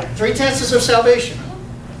 Yeah, 3 tenses of salvation.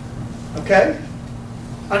 Okay?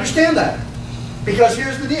 Understand that. Because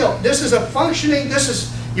here's the deal. This is a functioning,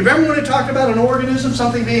 you remember when it talked about an organism,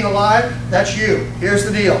 something being alive? That's you. Here's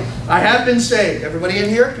the deal. I have been saved. Everybody in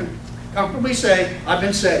here can comfortably say, I've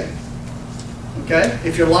been saved. Okay?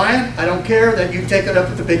 If you're lying, I don't care, then you take it up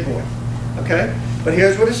with the big boy. Okay? But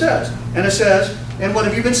here's what it says. And it says, and what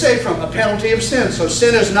have you been saved from? A penalty of sin. So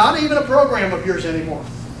sin is not even a program of yours anymore.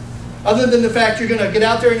 Other than the fact you're going to get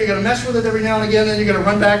out there and you're going to mess with it every now and again, and then you're going to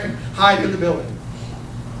run back and hide in the building.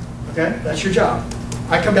 Okay? That's your job.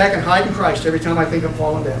 I come back and hide in Christ every time I think I'm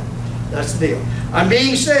falling down. That's the deal. I'm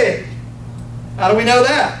being saved. How do we know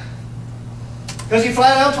that? Because He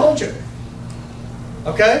flat out told you.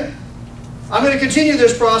 Okay? I'm going to continue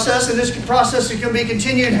this process, and this process is going to be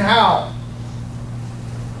continued how?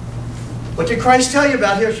 What did Christ tell you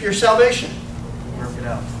about your salvation? Work it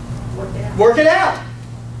out. Work it out.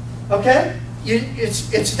 Okay?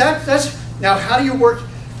 That's now how do you work?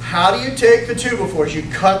 How do you take the 2x4s? You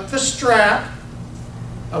cut the strap,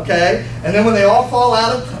 okay? And then when they all fall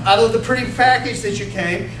out of the pretty package that you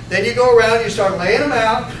came, then you go around, you start laying them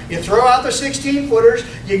out, you throw out the 16-footers,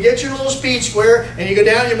 you get your little speed square, and you go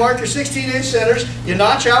down, you mark your 16-inch centers, you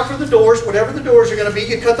notch out for the doors, whatever the doors are going to be,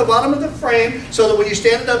 you cut the bottom of the frame so that when you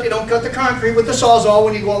stand it up, you don't cut the concrete with the Sawzall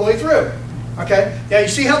when you go all the way through. Okay? Now you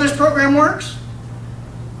see how this program works?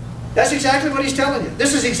 That's exactly what He's telling you.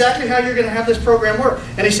 This is exactly how you're going to have this program work.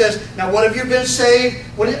 And He says, now what have you been saved?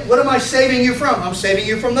 What am I saving you from? I'm saving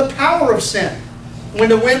you from the power of sin. when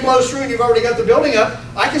the wind blows through and you've already got the building up,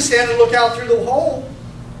 I can stand and look out through the hole,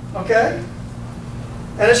 okay?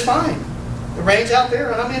 And it's fine. The rain's out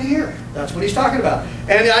there and I'm in here. That's what he's talking about.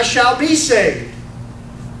 And I shall be saved.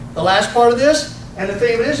 The last part of this, and the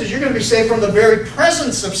thing of it is you're going to be saved from the very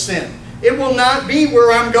presence of sin. It will not be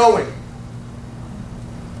where I'm going.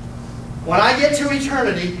 When I get to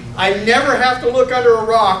eternity, I never have to look under a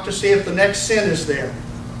rock to see if the next sin is there.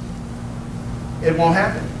 It won't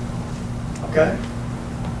happen. Okay?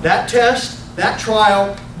 That test, that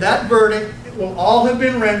trial, that verdict, it will all have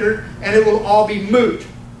been rendered, and it will all be moot.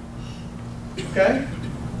 Okay?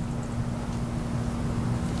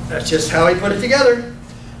 That's just how he put it together.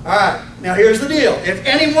 All right, now here's the deal. If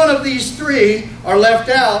any one of these three are left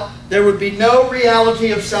out, there would be no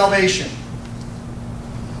reality of salvation.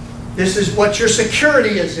 This is what your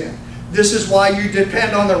security is in. This is why you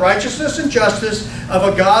depend on the righteousness and justice of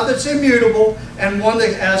a God that's immutable and one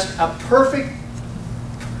that has a perfect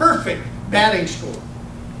batting score.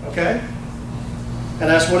 Okay? And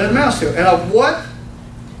that's what it amounts to. And of what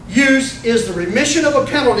use is the remission of a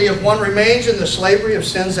penalty if one remains in the slavery of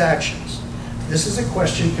sin's actions? This is a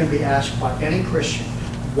question that can be asked by any Christian.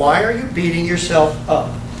 Why are you beating yourself up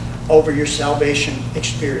over your salvation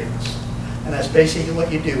experience? And that's basically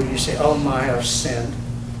what you do when you say, oh my, I've sinned.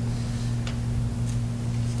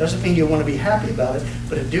 Doesn't mean you want to be happy about it,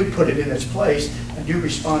 but it do put it in its place and do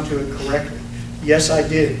respond to it correctly. Yes, I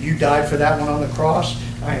did. You died for that one on the cross.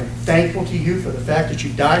 I am thankful to you for the fact that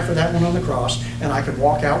you died for that one on the cross, and I could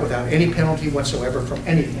walk out without any penalty whatsoever from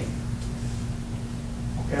anything.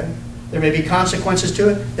 Okay? There may be consequences to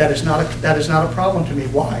it. That is not a problem to me.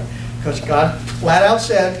 Why? Because God flat out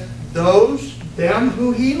said, them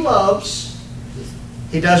who he loves,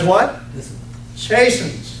 he does what?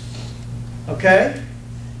 Chastens. Okay?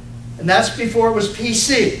 And that's before it was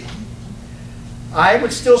PC. I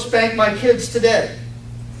would still spank my kids today.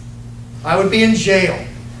 I would be in jail.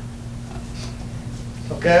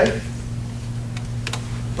 Okay?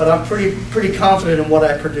 But I'm pretty confident in what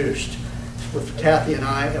I produced with Kathy and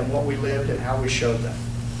I and what we lived and how we showed them.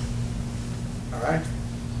 All right?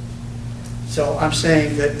 So I'm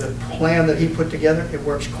saying that the plan that he put together, it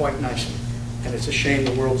works quite nicely. And it's a shame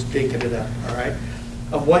the world's dinking it up. All right?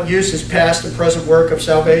 Of what use is past and present work of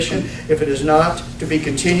salvation if it is not to be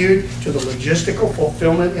continued to the logistical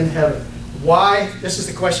fulfillment in heaven? Why? This is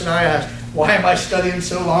the question I ask. Why am I studying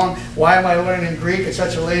so long? Why am I learning Greek at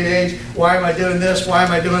such a late age? Why am I doing this? Why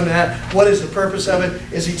am I doing that? What is the purpose of it?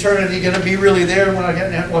 Is eternity going to be really there when I get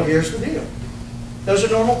in that? Well, here's the deal. Those are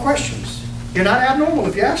normal questions. You're not abnormal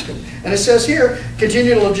if you ask them. And it says here,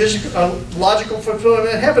 continue logical fulfillment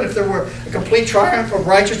in heaven. If there were a complete triumph of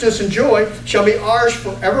righteousness and joy, shall be ours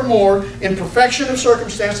forevermore in perfection of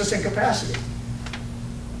circumstances and capacity.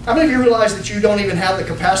 How many of you realize that you don't even have the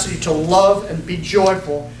capacity to love and be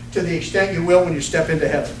joyful to the extent you will when you step into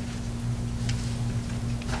heaven?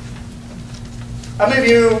 How many of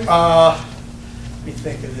you, let me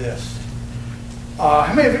think of this.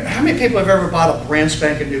 How many people have ever bought a brand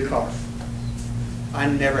spanking new car? I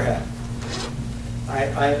never have.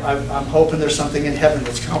 I'm hoping there's something in heaven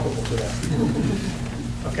that's comparable to that.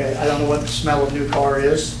 Okay, I don't know what the smell of a new car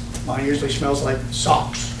is. Mine usually smells like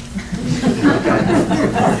socks.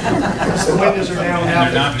 The windows are down now.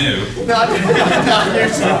 They're not new. Not new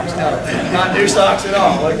socks, no. Not new socks at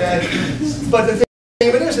all, okay? But the thing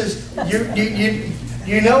of it is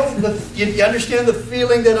you know, you understand the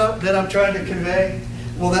feeling that I'm trying to convey?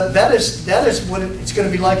 Well, that is what it's going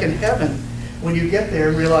to be like in heaven when you get there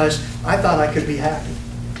and realize, I thought I could be happy.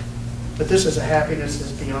 But this is a happiness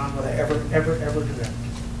that's beyond what I ever dreamt.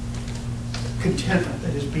 Contentment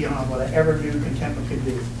that is beyond what I ever knew contentment could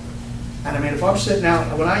be. And I mean, if I'm sitting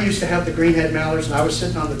out, when I used to have the greenhead mallards and I was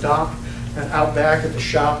sitting on the dock and out back at the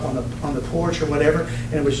shop on the porch or whatever,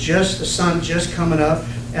 and it was just the sun just coming up,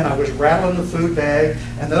 and I was rattling the food bag,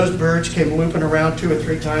 and those birds came looping around 2 or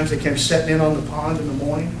 3 times. They came setting in on the pond in the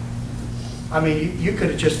morning. I mean, you could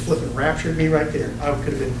have just flipping raptured me right there. I would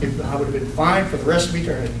have been fine for the rest of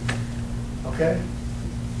eternity. Okay?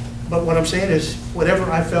 But what I'm saying is,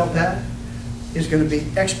 whatever I felt that is going to be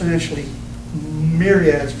exponentially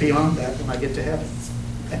myriads beyond that when I get to heaven.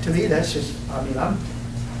 And to me, that's just, I mean, I'm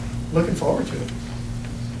looking forward to it.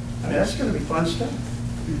 I mean, that's going to be fun stuff.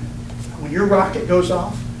 When your rocket goes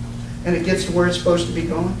off and it gets to where it's supposed to be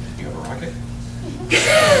going. You have a rocket?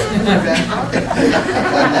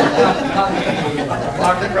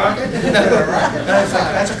 Rocket?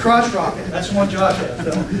 That's a crotch rocket. That's the one Josh has.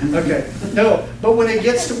 So, okay. No, but when it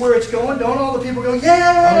gets to where it's going, don't all the people go, yay! Oh,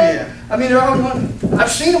 yeah. I mean, they're all going, I've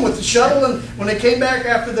seen them with the shuttle, and when they came back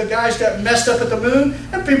after the guys got messed up at the moon,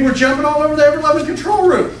 and people were jumping all over the Ever Loving control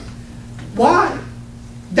room. Why?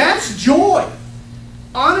 That's joy.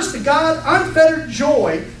 Honest to God, unfettered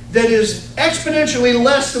joy that is exponentially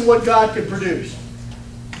less than what God could produce.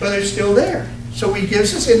 But it's still there. So He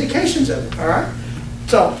gives us indications of it. All right?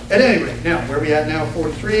 So, at any rate, now, where are we at now?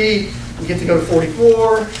 43. We get to go to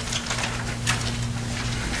 44.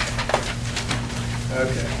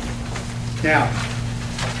 Okay. Now,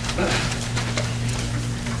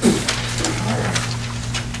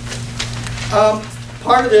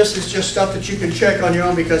 part of this is just stuff that you can check on your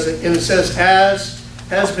own because it says as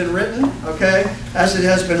has been written, okay? As it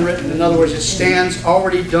has been written. In other words, it stands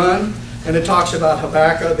already done. And it talks about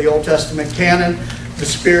Habakkuk, the Old Testament canon. The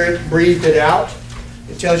Spirit breathed it out.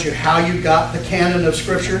 It tells you how you got the canon of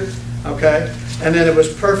Scripture, okay? And then it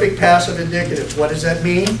was perfect passive indicative. What does that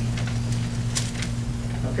mean?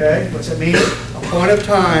 Okay, what's it mean? A point of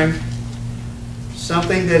time,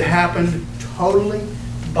 something that happened totally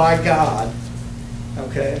by God,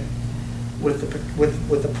 okay, with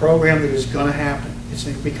the program that is going to happen.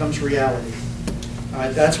 It becomes reality. All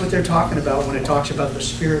right, that's what they're talking about when it talks about the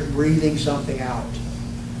Spirit breathing something out.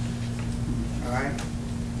 All right,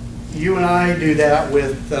 you and I do that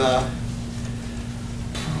with.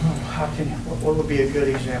 What would be a good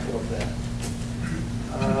example of that?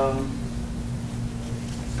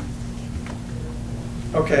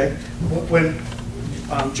 Okay, when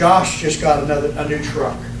Josh just got a new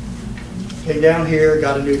truck, came down here,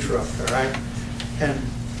 got a new truck. All right, and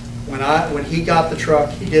when he got the truck,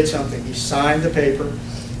 he did something. He signed the paper,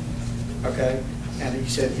 okay, and he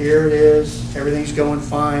said, "Here it is. Everything's going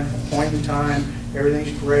fine. Point in time.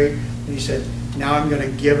 Everything's great." And he said, "Now I'm going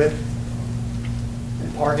to give it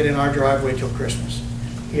and park it in our driveway till Christmas."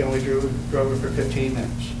 He only drove it for 15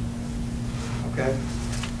 minutes. Okay,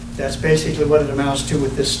 that's basically what it amounts to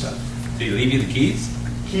with this stuff. Did he leave you the keys?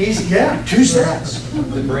 Keys, yeah, 2 sets.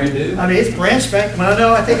 The brand new? I mean, it's brand spanking. Well,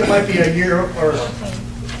 no, I think it might be a year or.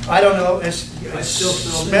 I don't know. It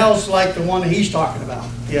smells like the one that he's talking about.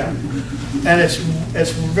 Yeah, and it's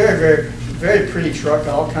very, very, very pretty truck.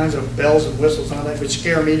 All kinds of bells and whistles on it. It would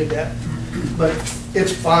scare me to death, but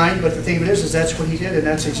it's fine. But the thing of it is that's what he did, and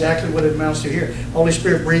that's exactly what it amounts to here. Holy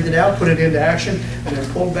Spirit breathed it out, put it into action, and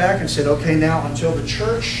then pulled back and said, "Okay, now until the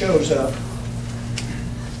church shows up,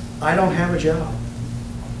 I don't have a job.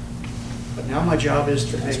 But now my job is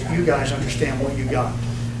to make you guys understand what you got."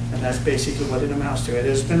 And that's basically what it amounts to. It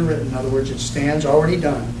has been written. In other words, it stands already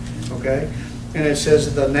done. Okay? And it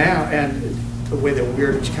says the now, and the way that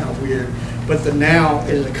weird is kind of weird, but the now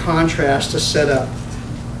is a contrast to set up.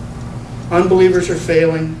 Unbelievers are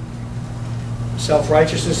failing.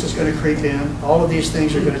 Self-righteousness is going to creep in. All of these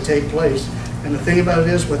things are going to take place. And the thing about it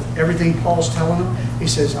is, with everything Paul's telling them, he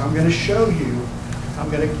says, I'm going to show you.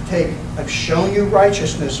 I've shown you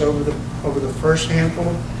righteousness over the first handful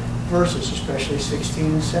of verses, especially 16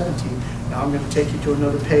 and 17. Now I'm going to take you to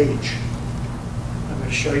another page. I'm going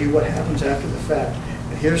to show you what happens after the fact.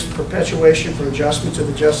 And here's the perpetuation for adjustment to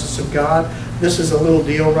the justice of God. This is a little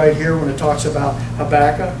deal right here when it talks about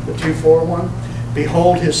Habakkuk, the 2:4 one.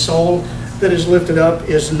 Behold, his soul that is lifted up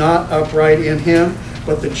is not upright in him,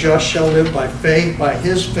 but the just shall live by faith, by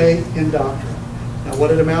his faith in doctrine. Now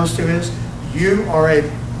what it amounts to is, you are a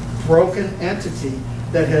broken entity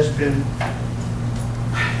that has been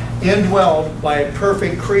indwelled by a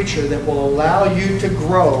perfect creature that will allow you to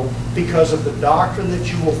grow because of the doctrine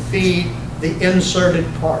that you will feed the inserted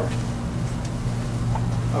part.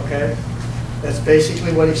 Okay? That's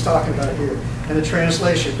basically what he's talking about here. In the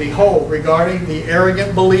translation, behold, regarding the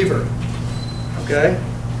arrogant believer. Okay?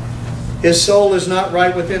 His soul is not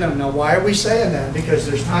right within him. Now, why are we saying that? Because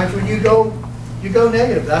there's times when you go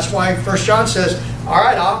negative. That's why 1 John says, all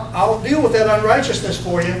right, I'll deal with that unrighteousness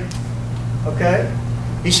for you. Okay?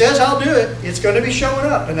 He says, I'll do it. It's going to be showing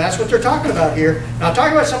up. And that's what they're talking about here. Now, I'm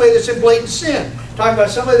talking about somebody that's in blatant sin. I'm talking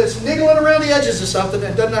about somebody that's niggling around the edges of something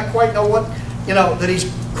and does not quite know what, that he's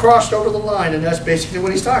crossed over the line. And that's basically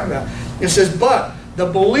what he's talking about. It says, but the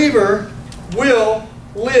believer will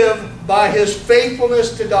live by his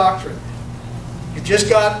faithfulness to doctrine. You've just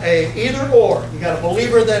got a either or. You got a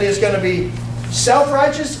believer that is going to be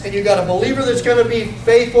self-righteous, and you got a believer that's going to be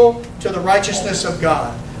faithful to the righteousness of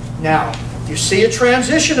God. Now, you see a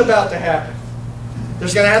transition about to happen.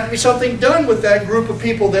 There's going to have to be something done with that group of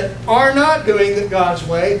people that are not doing it God's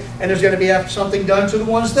way, and there's going to be something done to the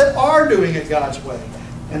ones that are doing it God's way.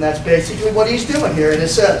 And that's basically what he's doing here. And it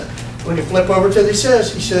says, when you flip over to he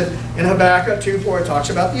said in Habakkuk 2:4, it talks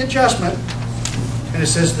about the adjustment. And it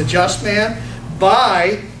says, the just man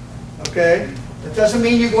buy, okay? That doesn't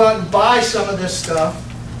mean you go out and buy some of this stuff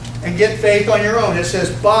and get faith on your own. It says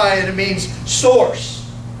buy, and it means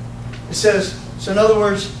source. It says, so in other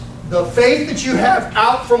words, The faith that you have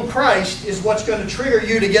out from Christ is what's going to trigger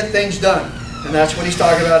you to get things done. And that's what he's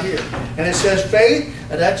talking about here. And it says faith,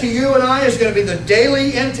 and that to you and I is going to be the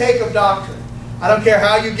daily intake of doctrine. I don't care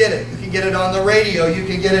how you get it. You can get it on the radio. You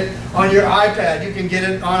can get it on your iPad. You can get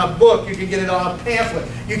it on a book. You can get it on a pamphlet.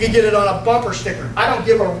 You can get it on a bumper sticker. I don't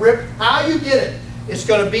give a rip how you get it. It's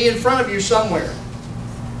going to be in front of you somewhere.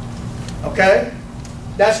 Okay?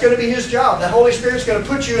 That's going to be his job. The Holy Spirit's going to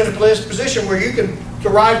put you in a position where you can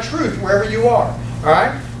derive truth wherever you are. All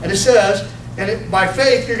right? And it says, by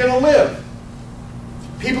faith you're going to live.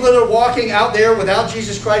 People that are walking out there without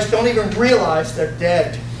Jesus Christ don't even realize they're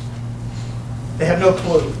dead. They have no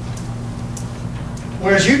clue.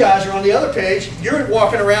 Whereas you guys are on the other page, you're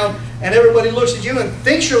walking around and everybody looks at you and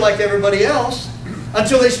thinks you're like everybody else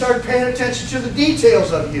until they start paying attention to the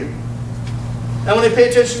details of you. And when they pay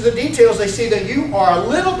attention to the details, they see that you are a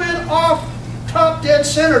little bit off top dead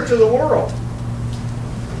center to the world.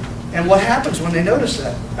 And what happens when they notice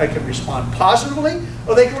that? They can respond positively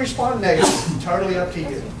or they can respond negatively. Totally up to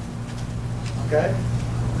you. Okay?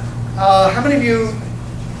 How many of you,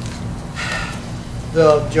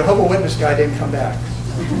 the Jehovah's Witness guy didn't come back?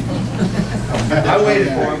 I waited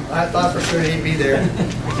for him. I thought for sure he'd be there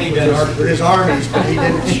with his armies, but he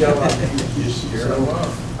didn't show up. So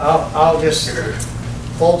I'll just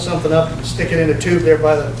fold something up and stick it in a tube there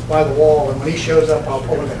by the wall, and when he shows up, I'll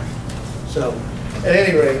pull it out. So, at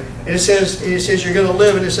any rate, it says you're going to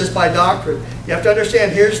live, and it says by doctrine. You have to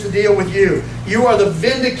understand, here's the deal with you. You are the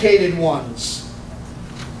vindicated ones.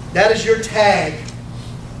 That is your tag.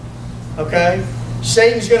 Okay?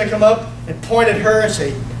 Satan's going to come up and point at her and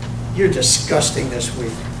say, you're disgusting this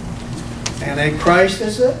week. And then Christ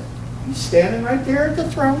is it. He's standing right there at the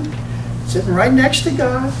throne, sitting right next to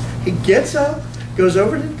God. He gets up, goes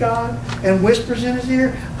over to God, and whispers in his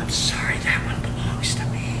ear, I'm sorry, that one belongs to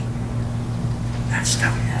me. That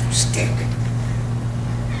stuff won't stick.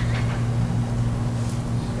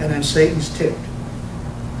 And then Satan's ticked.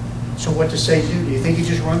 So what does Satan do? Do you think he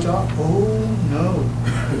just runs off? Oh, no.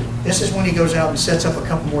 This is when he goes out and sets up a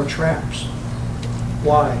couple more traps.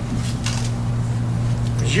 Why?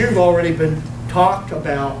 Because you've already been talked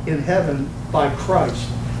about in heaven by Christ,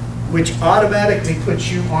 which automatically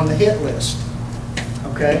puts you on the hit list.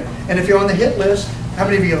 Okay? And if you're on the hit list, how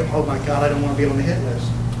many of you go, oh my God, I don't want to be on the hit list?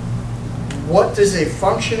 What does a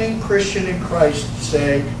functioning Christian in Christ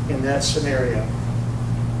say in that scenario?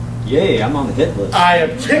 Yay, I'm on the hit list. I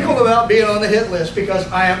am tickled about being on the hit list because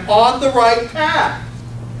I am on the right path.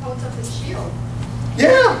 Holds up his shield.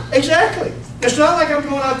 Yeah, exactly. It's not like I'm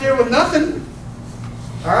going out there with nothing.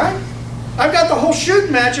 All right? I've got the whole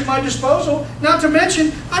shooting match at my disposal. Not to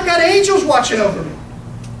mention, I've got angels watching over me.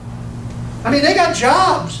 I mean, they got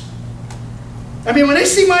jobs. I mean, when they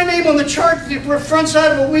see my name on the chart, the front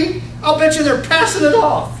side of a week, I'll bet you they're passing it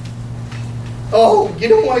off. Oh, you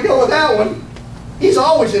don't want to go with that one. He's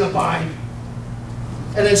always in a bind.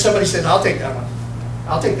 And then somebody said, I'll take that one.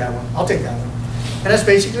 I'll take that one. I'll take that one. And that's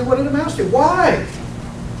basically what it amounts to. Why?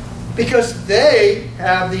 Because they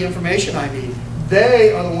have the information I need.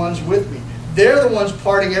 They are the ones with me. They're the ones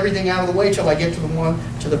parting everything out of the way till I get to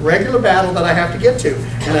the regular battle that I have to get to.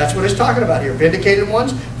 And that's what it's talking about here. Vindicated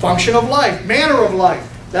ones, function of life, manner of life.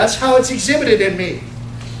 That's how it's exhibited in me.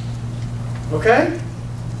 Okay?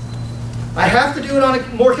 I have to do it on a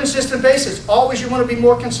more consistent basis. Always you want to be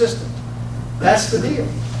more consistent. That's the deal.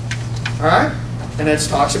 Alright? And it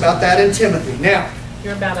talks about that in Timothy. Now,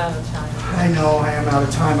 You're about out of time. I know I am out of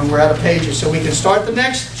time and we're out of pages, so we can start the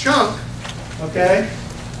next chunk. Okay?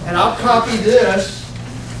 And I'll copy this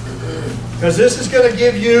because this is going to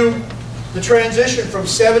give you the transition from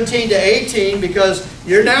 17 to 18 because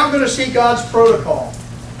you're now going to see God's protocol.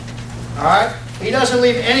 Alright? He doesn't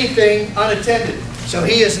leave anything unattended. So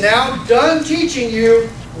he is now done teaching you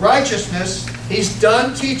righteousness. He's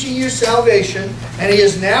done teaching you salvation. And he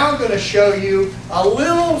is now going to show you a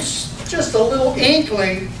little, just a little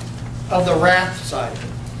inkling of the wrath side of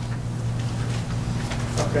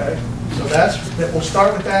it. Okay? So we'll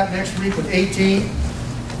start with that next week with 18.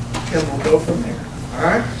 And we'll go from there.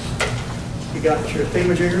 Alright? You got your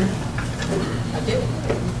thingamajigger? I do.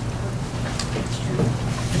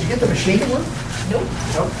 Did you get the machine to work? Nope.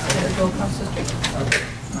 Nope. I gotta go across the street. Okay.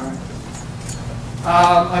 All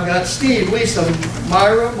right. I've got Steve, Lisa,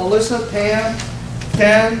 Myra, Melissa, Pam,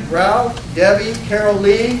 Ken, Ralph, Debbie, Carol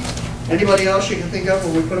Lee. Anybody else you can think of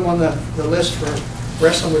when we put them on the list for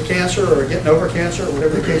wrestling with cancer or getting over cancer or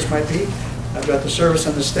whatever the case might be. I've got the service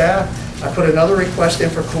and the staff. I put another request in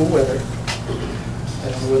for cool weather. I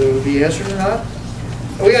don't know whether it would be answered or not.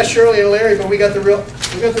 We got Shirley and Larry, but we got the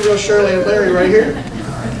real Shirley and Larry right here.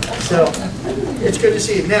 So it's good to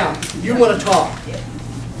see you. Now, you want to talk.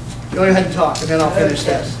 Go ahead and talk, and then I'll finish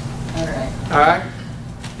this. All right. All right?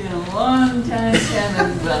 Been a long time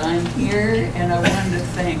coming, but I'm here, and I wanted to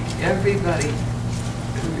thank everybody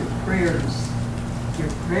for your prayers. Your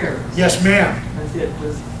prayers. Yes, ma'am. Because it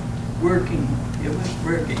was working. It was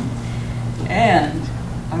working. And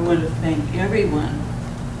I want to thank everyone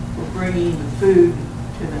for bringing the food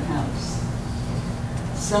to the house.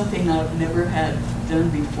 Something I've never had done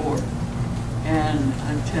before. And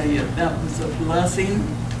I tell you, that was a blessing.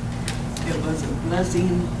 It was a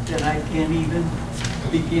blessing that I can't even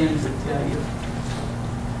begin to tell you.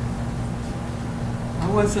 I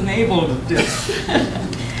wasn't able to do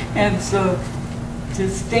it. And so to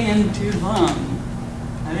stand too long,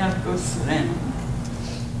 I'd have to go sit down.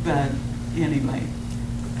 But anyway,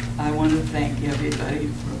 I want to thank everybody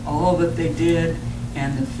for all that they did,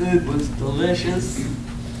 and the food was delicious.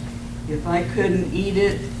 If I couldn't eat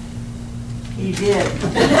it, he did.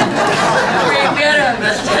 Every bit of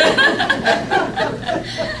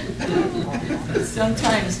it.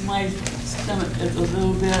 Sometimes my stomach is a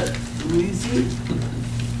little bit wheezy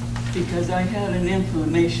because I had an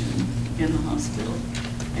inflammation in the hospital.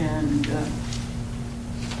 And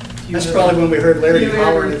That's probably when we heard Larry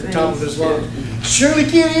hollering at the top of his lungs. Shirley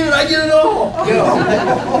can't eat it, I get it all.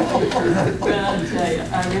 But I'll tell you,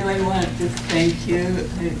 I really want to thank you.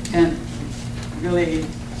 I can't really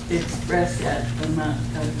express that enough,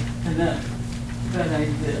 but I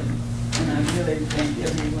did. And I really thank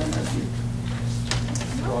every one of you.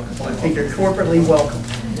 I think you're corporately welcome.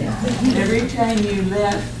 Every time you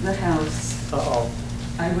left the house, Uh-oh.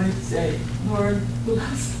 I would say, Lord,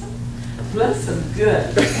 bless them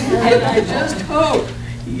good. And I just hope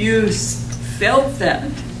you felt that.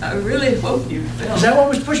 I really hope you felt Is that what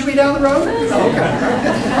was pushing me down the road? Oh,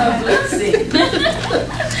 blessing.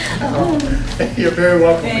 okay. You're very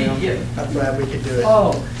welcome, Thank ma'am. you. I'm glad we could do it.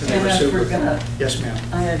 Oh, They and were I super. forgot. Yes, ma'am.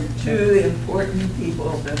 I had two important people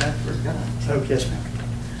that I forgot. Oh, yes, ma'am.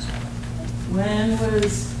 One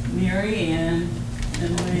was Mary Ann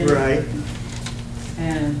and Lynn Right.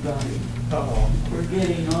 and Bobby. Uh-oh. We're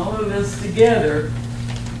getting all of us together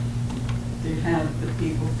to have the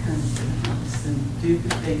people come to the house and do the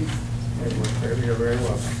things. You're very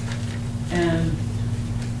welcome. And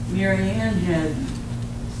Mary Ann had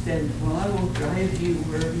said, well, I will drive you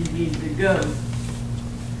wherever you need to go.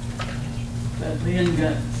 But Lynn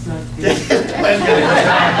got sucked in.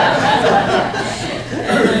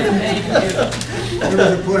 Thank you. It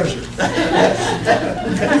was a pleasure.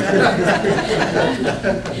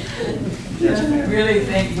 Yes, I ma'am. really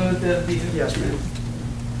thank both of you. Yes, ma'am.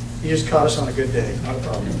 You just caught us on a good day, not a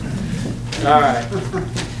problem. All right,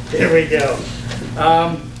 here we go.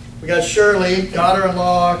 We got Shirley,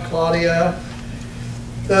 daughter-in-law, Claudia.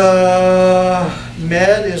 The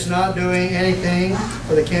med is not doing anything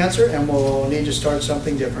for the cancer, and we'll need to start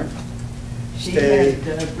something different. She Stay.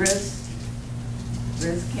 had breast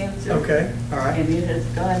cancer. Okay, all right, And it has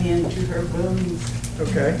gone into her bones.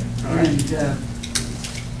 okay, all right. And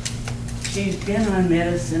she's been on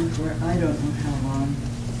medicine for I don't know how long.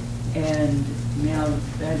 And now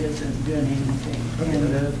that isn't doing anything. Okay.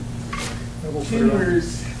 And the We'll put her on-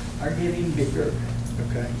 tumors are getting bigger.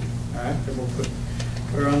 Okay, all right, then we'll put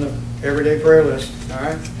her on the everyday prayer list, all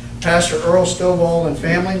right? Pastor Earl Stovall and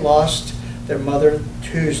family lost their mother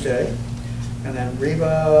Tuesday. And then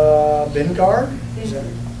Reba Bingard? Is that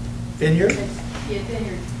Vineyard? Yeah,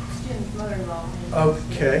 Vineyard, Jim's mother-in-law.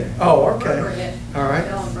 Okay, oh, okay, all right.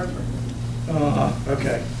 Ellen Berger.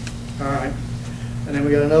 Okay, all right. And then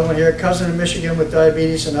we got another one here, cousin in Michigan with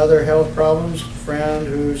diabetes and other health problems, friend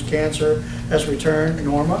whose cancer has returned,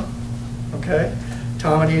 Norma, okay.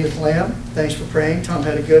 Tom and Edith Lamb, thanks for praying. Tom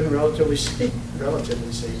had a good and relatively safe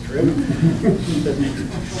trip.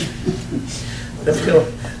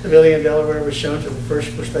 The building in Delaware was shown to the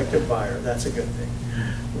first prospective buyer. That's a good thing.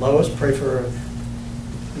 Lois, pray for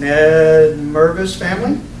Ned Mervis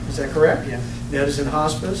family. Is that correct? Yeah. Ned is in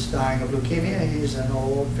hospice, dying of leukemia. He's an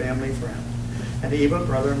old family friend. And Eva,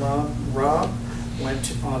 brother-in-law, Rob,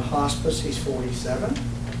 went on hospice. He's 47.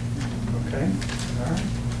 Okay. All right.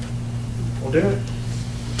 We'll do it.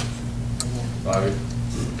 Bobby,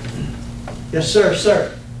 Yes, sir,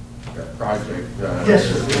 sir. that project. Yes,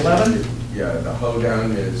 sir. 11? Yeah, the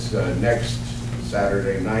hoedown is next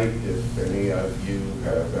Saturday night. If any of you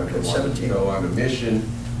have ever wanted 17. to go on a mission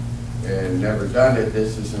and never done it,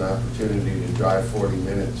 this is an opportunity to drive 40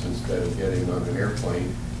 minutes instead of getting on an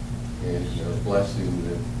airplane. And blessing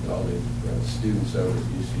all the students over at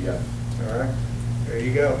UCF. All right. There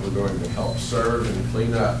you go. We're going to help serve and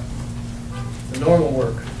clean up. The normal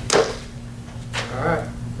work. All right,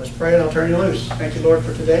 let's pray and I'll turn you loose. Thank you, Lord,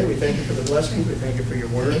 for today. We thank you for the blessings. We thank you for your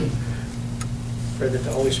word. Pray that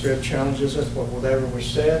the Holy Spirit challenges us, whatever was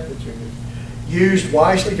said, that you're used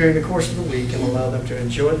wisely during the course of the week and allow them to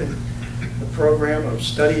enjoy the program of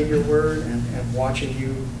studying your word and watching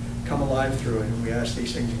you come alive through it. And we ask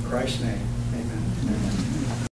these things in Christ's name. Amen.